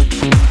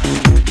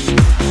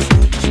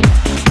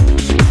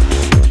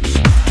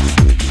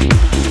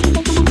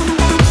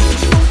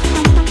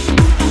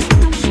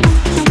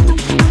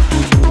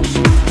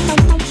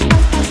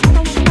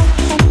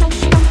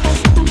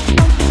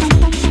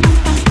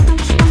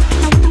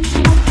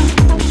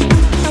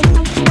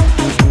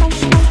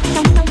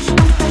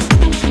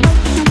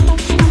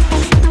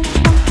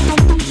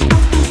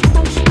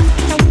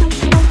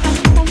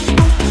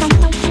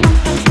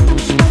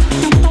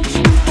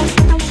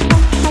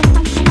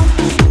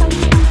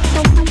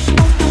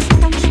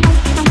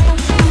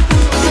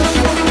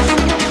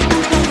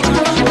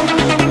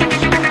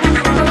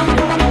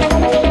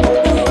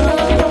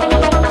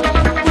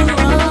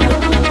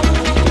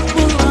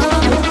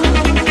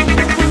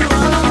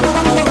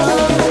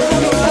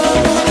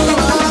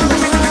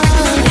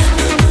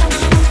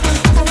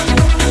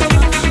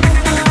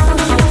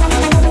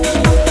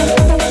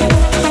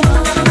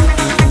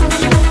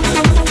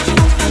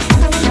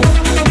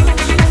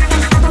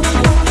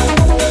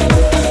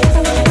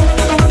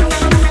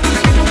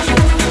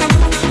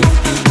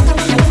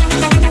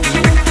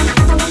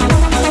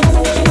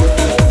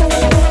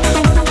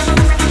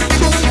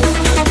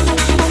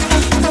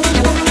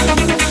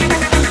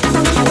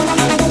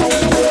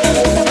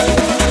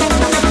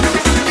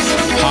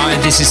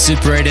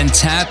 Super 8 and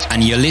Tab,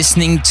 and you're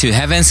listening to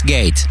Heaven's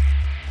Gate.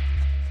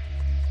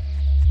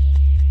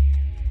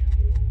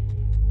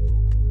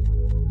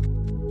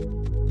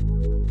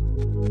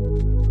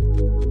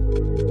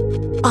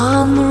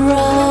 On the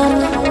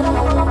run,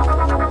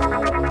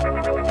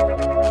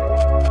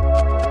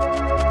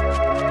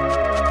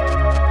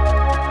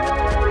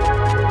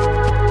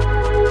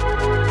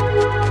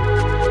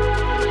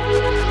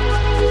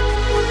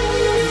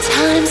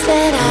 times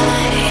that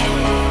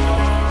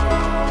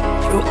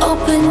through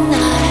open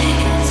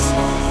eyes,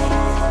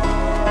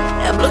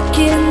 I'm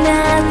looking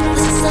at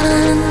the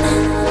sun.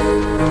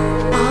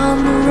 On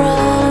the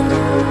run,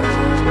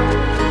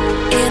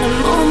 in a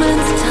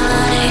moment's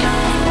time,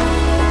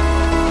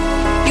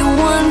 you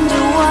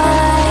wonder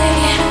why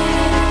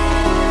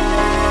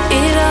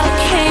it all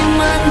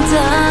came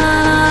undone.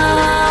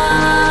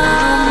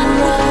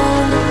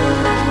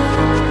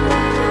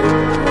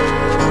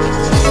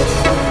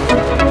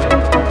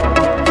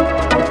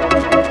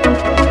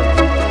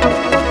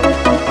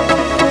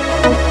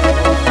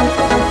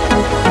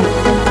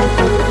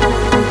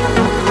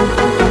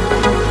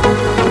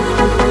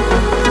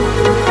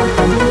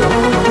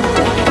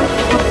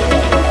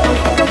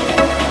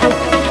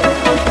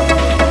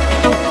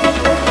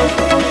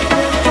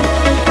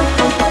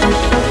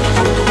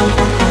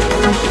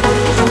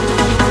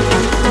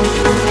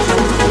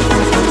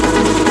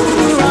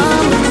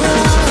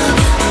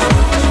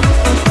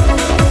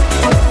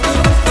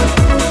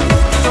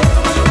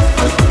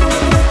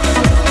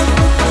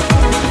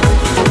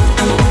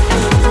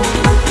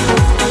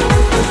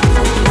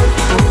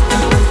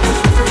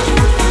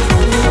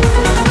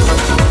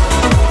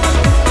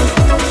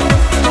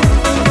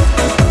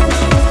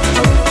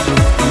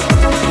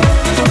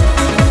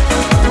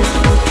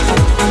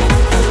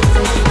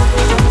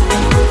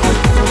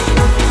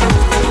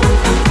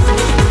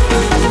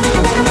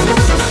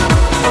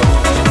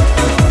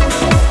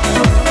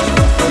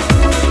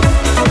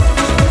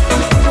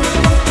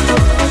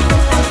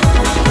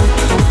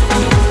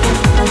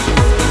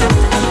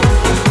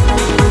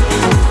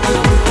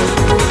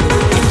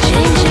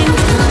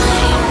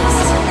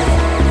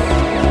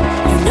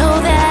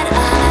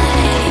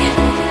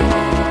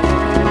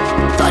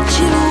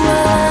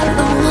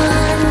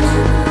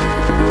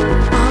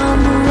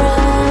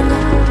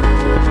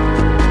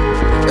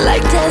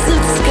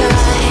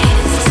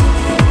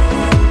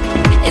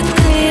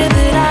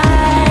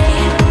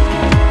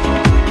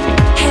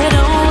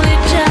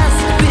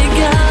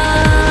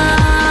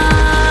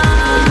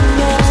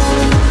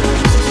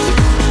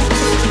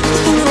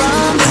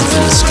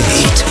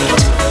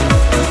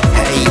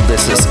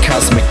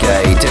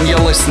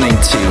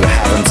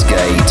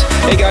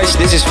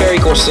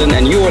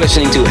 And you are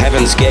listening to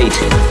Heaven's Gate.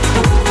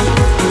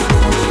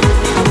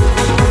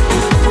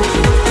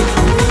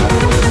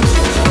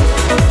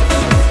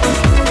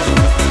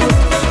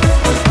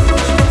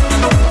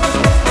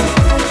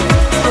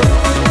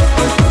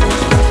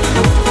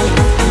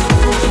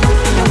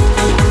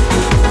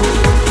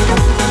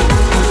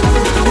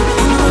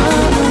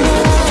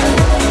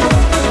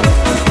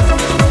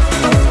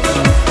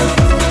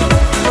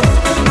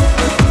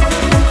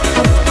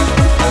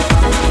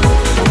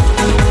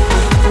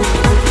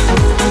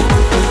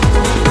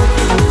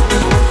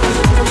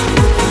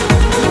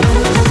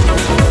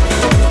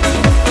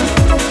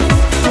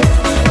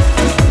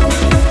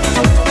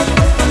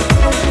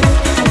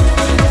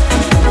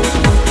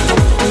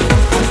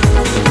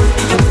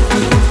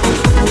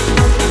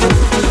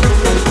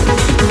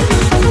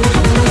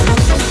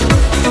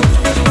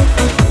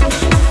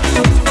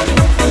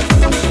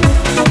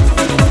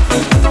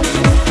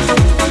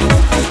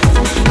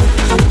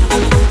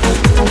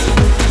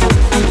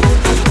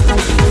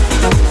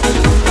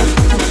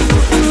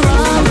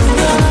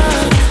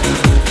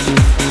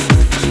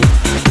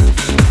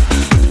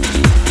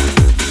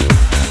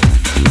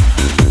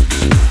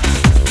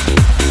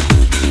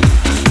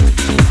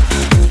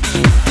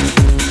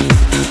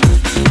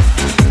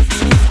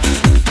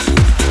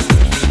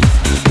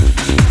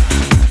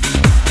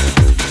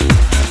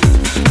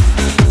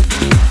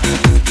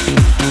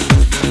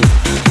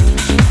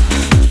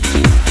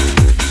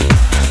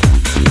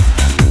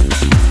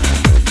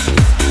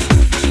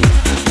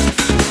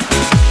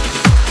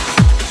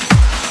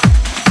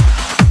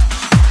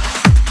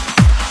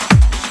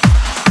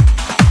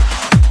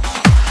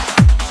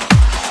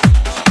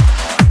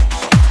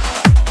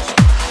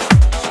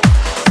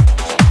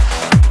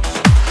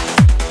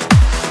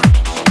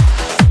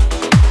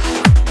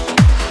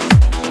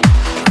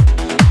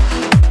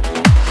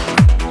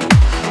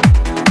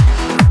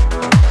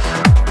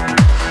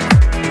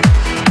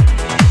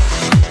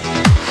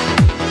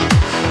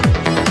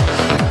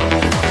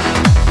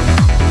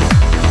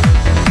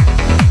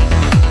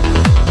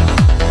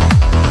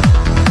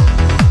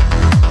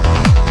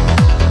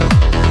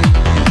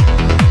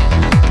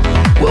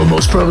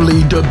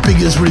 probably the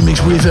biggest remix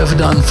we've ever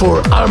done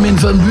for Armin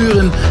van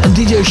Buuren and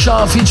DJ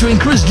Shah featuring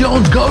Chris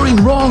Jones, Going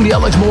Wrong, the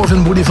Alex Morph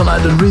and Woody van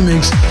Eyden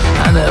remix.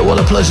 And what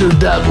a pleasure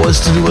that was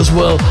to do as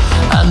well.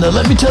 And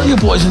let me tell you,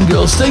 boys and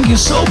girls, thank you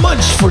so much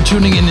for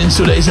tuning in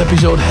today's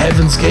episode,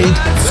 Heaven's Gate.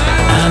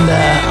 And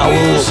I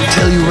will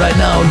tell you right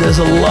now,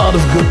 there's a lot of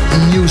good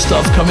new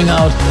stuff coming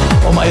out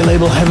on my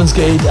label Heaven's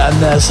Gate, and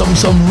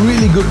some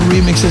really good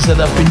remixes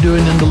that I've been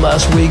doing in the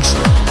last weeks,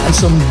 and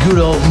some good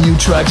old new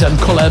tracks and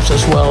collabs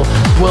as well.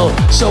 Well,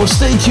 so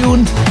stay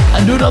tuned,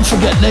 and do not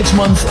forget, next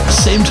month,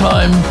 same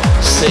time,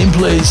 same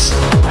place,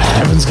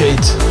 Heaven's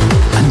Gate.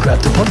 And grab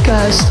the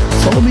podcast,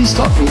 follow me,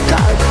 stalk me,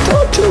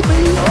 talk to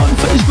me on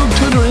Facebook,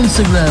 Twitter,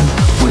 Instagram,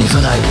 Woody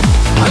van Eyden.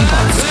 Bye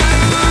bye.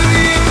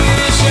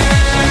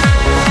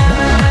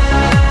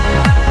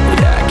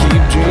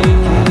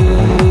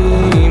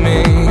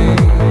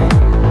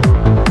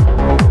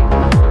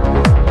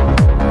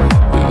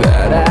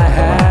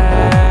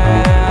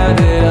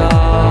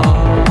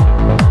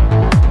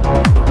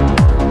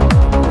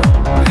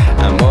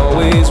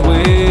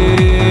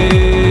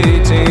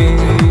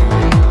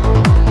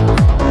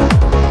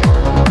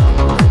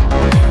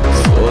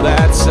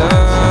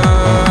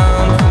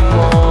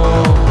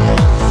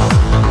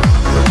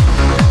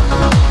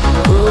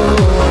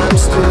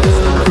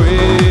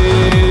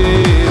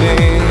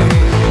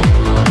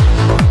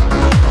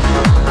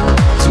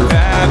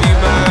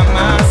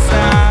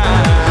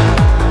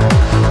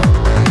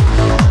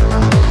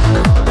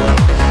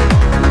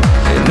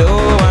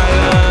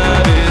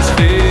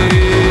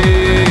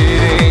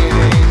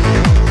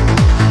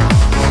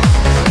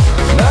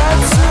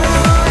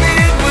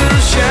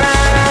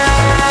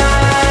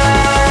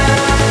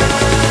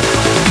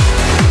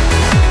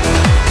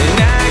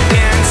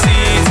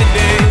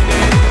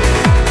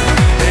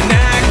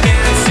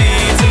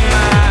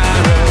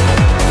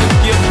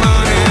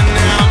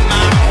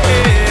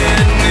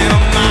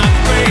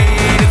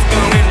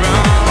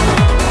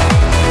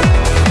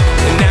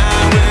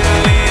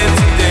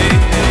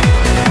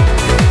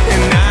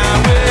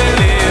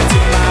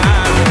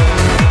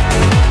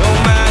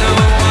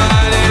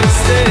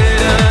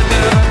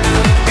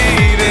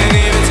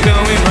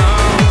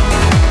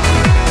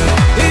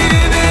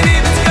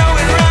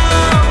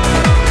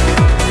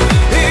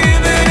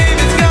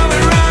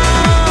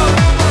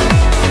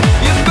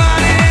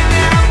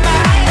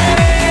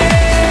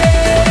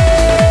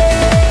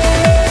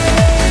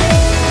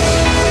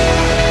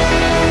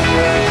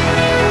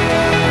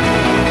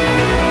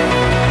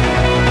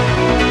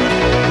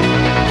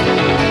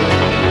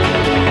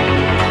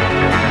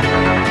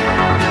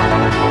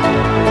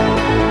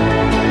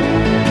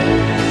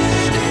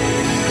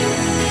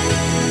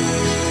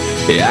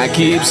 I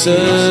keep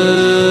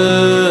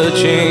searching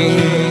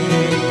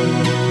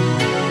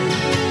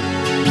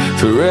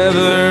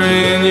forever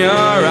in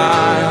your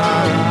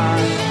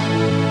eyes,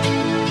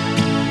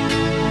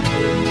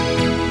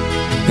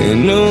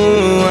 and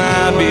know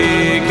I'll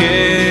be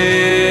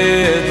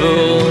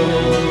careful,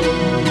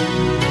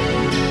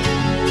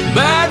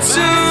 but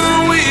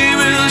soon we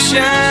will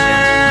shine,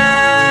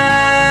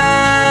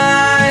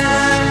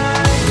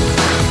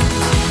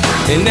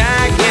 and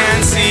I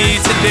can't see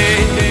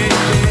today,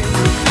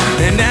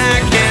 and I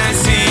can't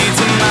see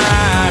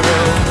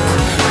tomorrow.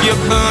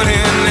 You're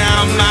burning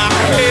out my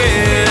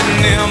head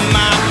and in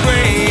my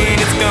brain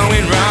it's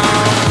going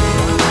wrong.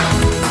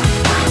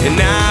 And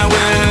I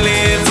will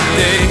live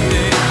today,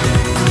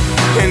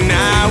 and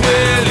I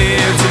will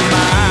live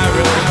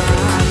tomorrow.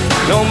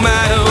 No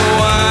matter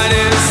what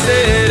is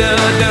said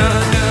or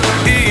done,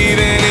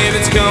 even if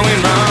it's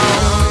going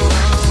wrong,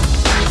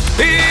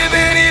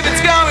 even if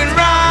it's going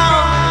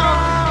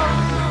wrong,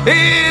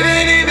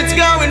 even if it's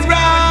going wrong.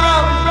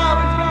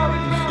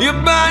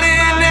 You're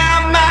burning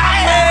out my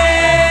head,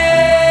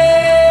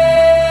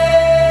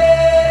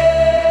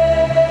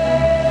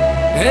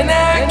 and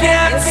I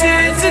can't see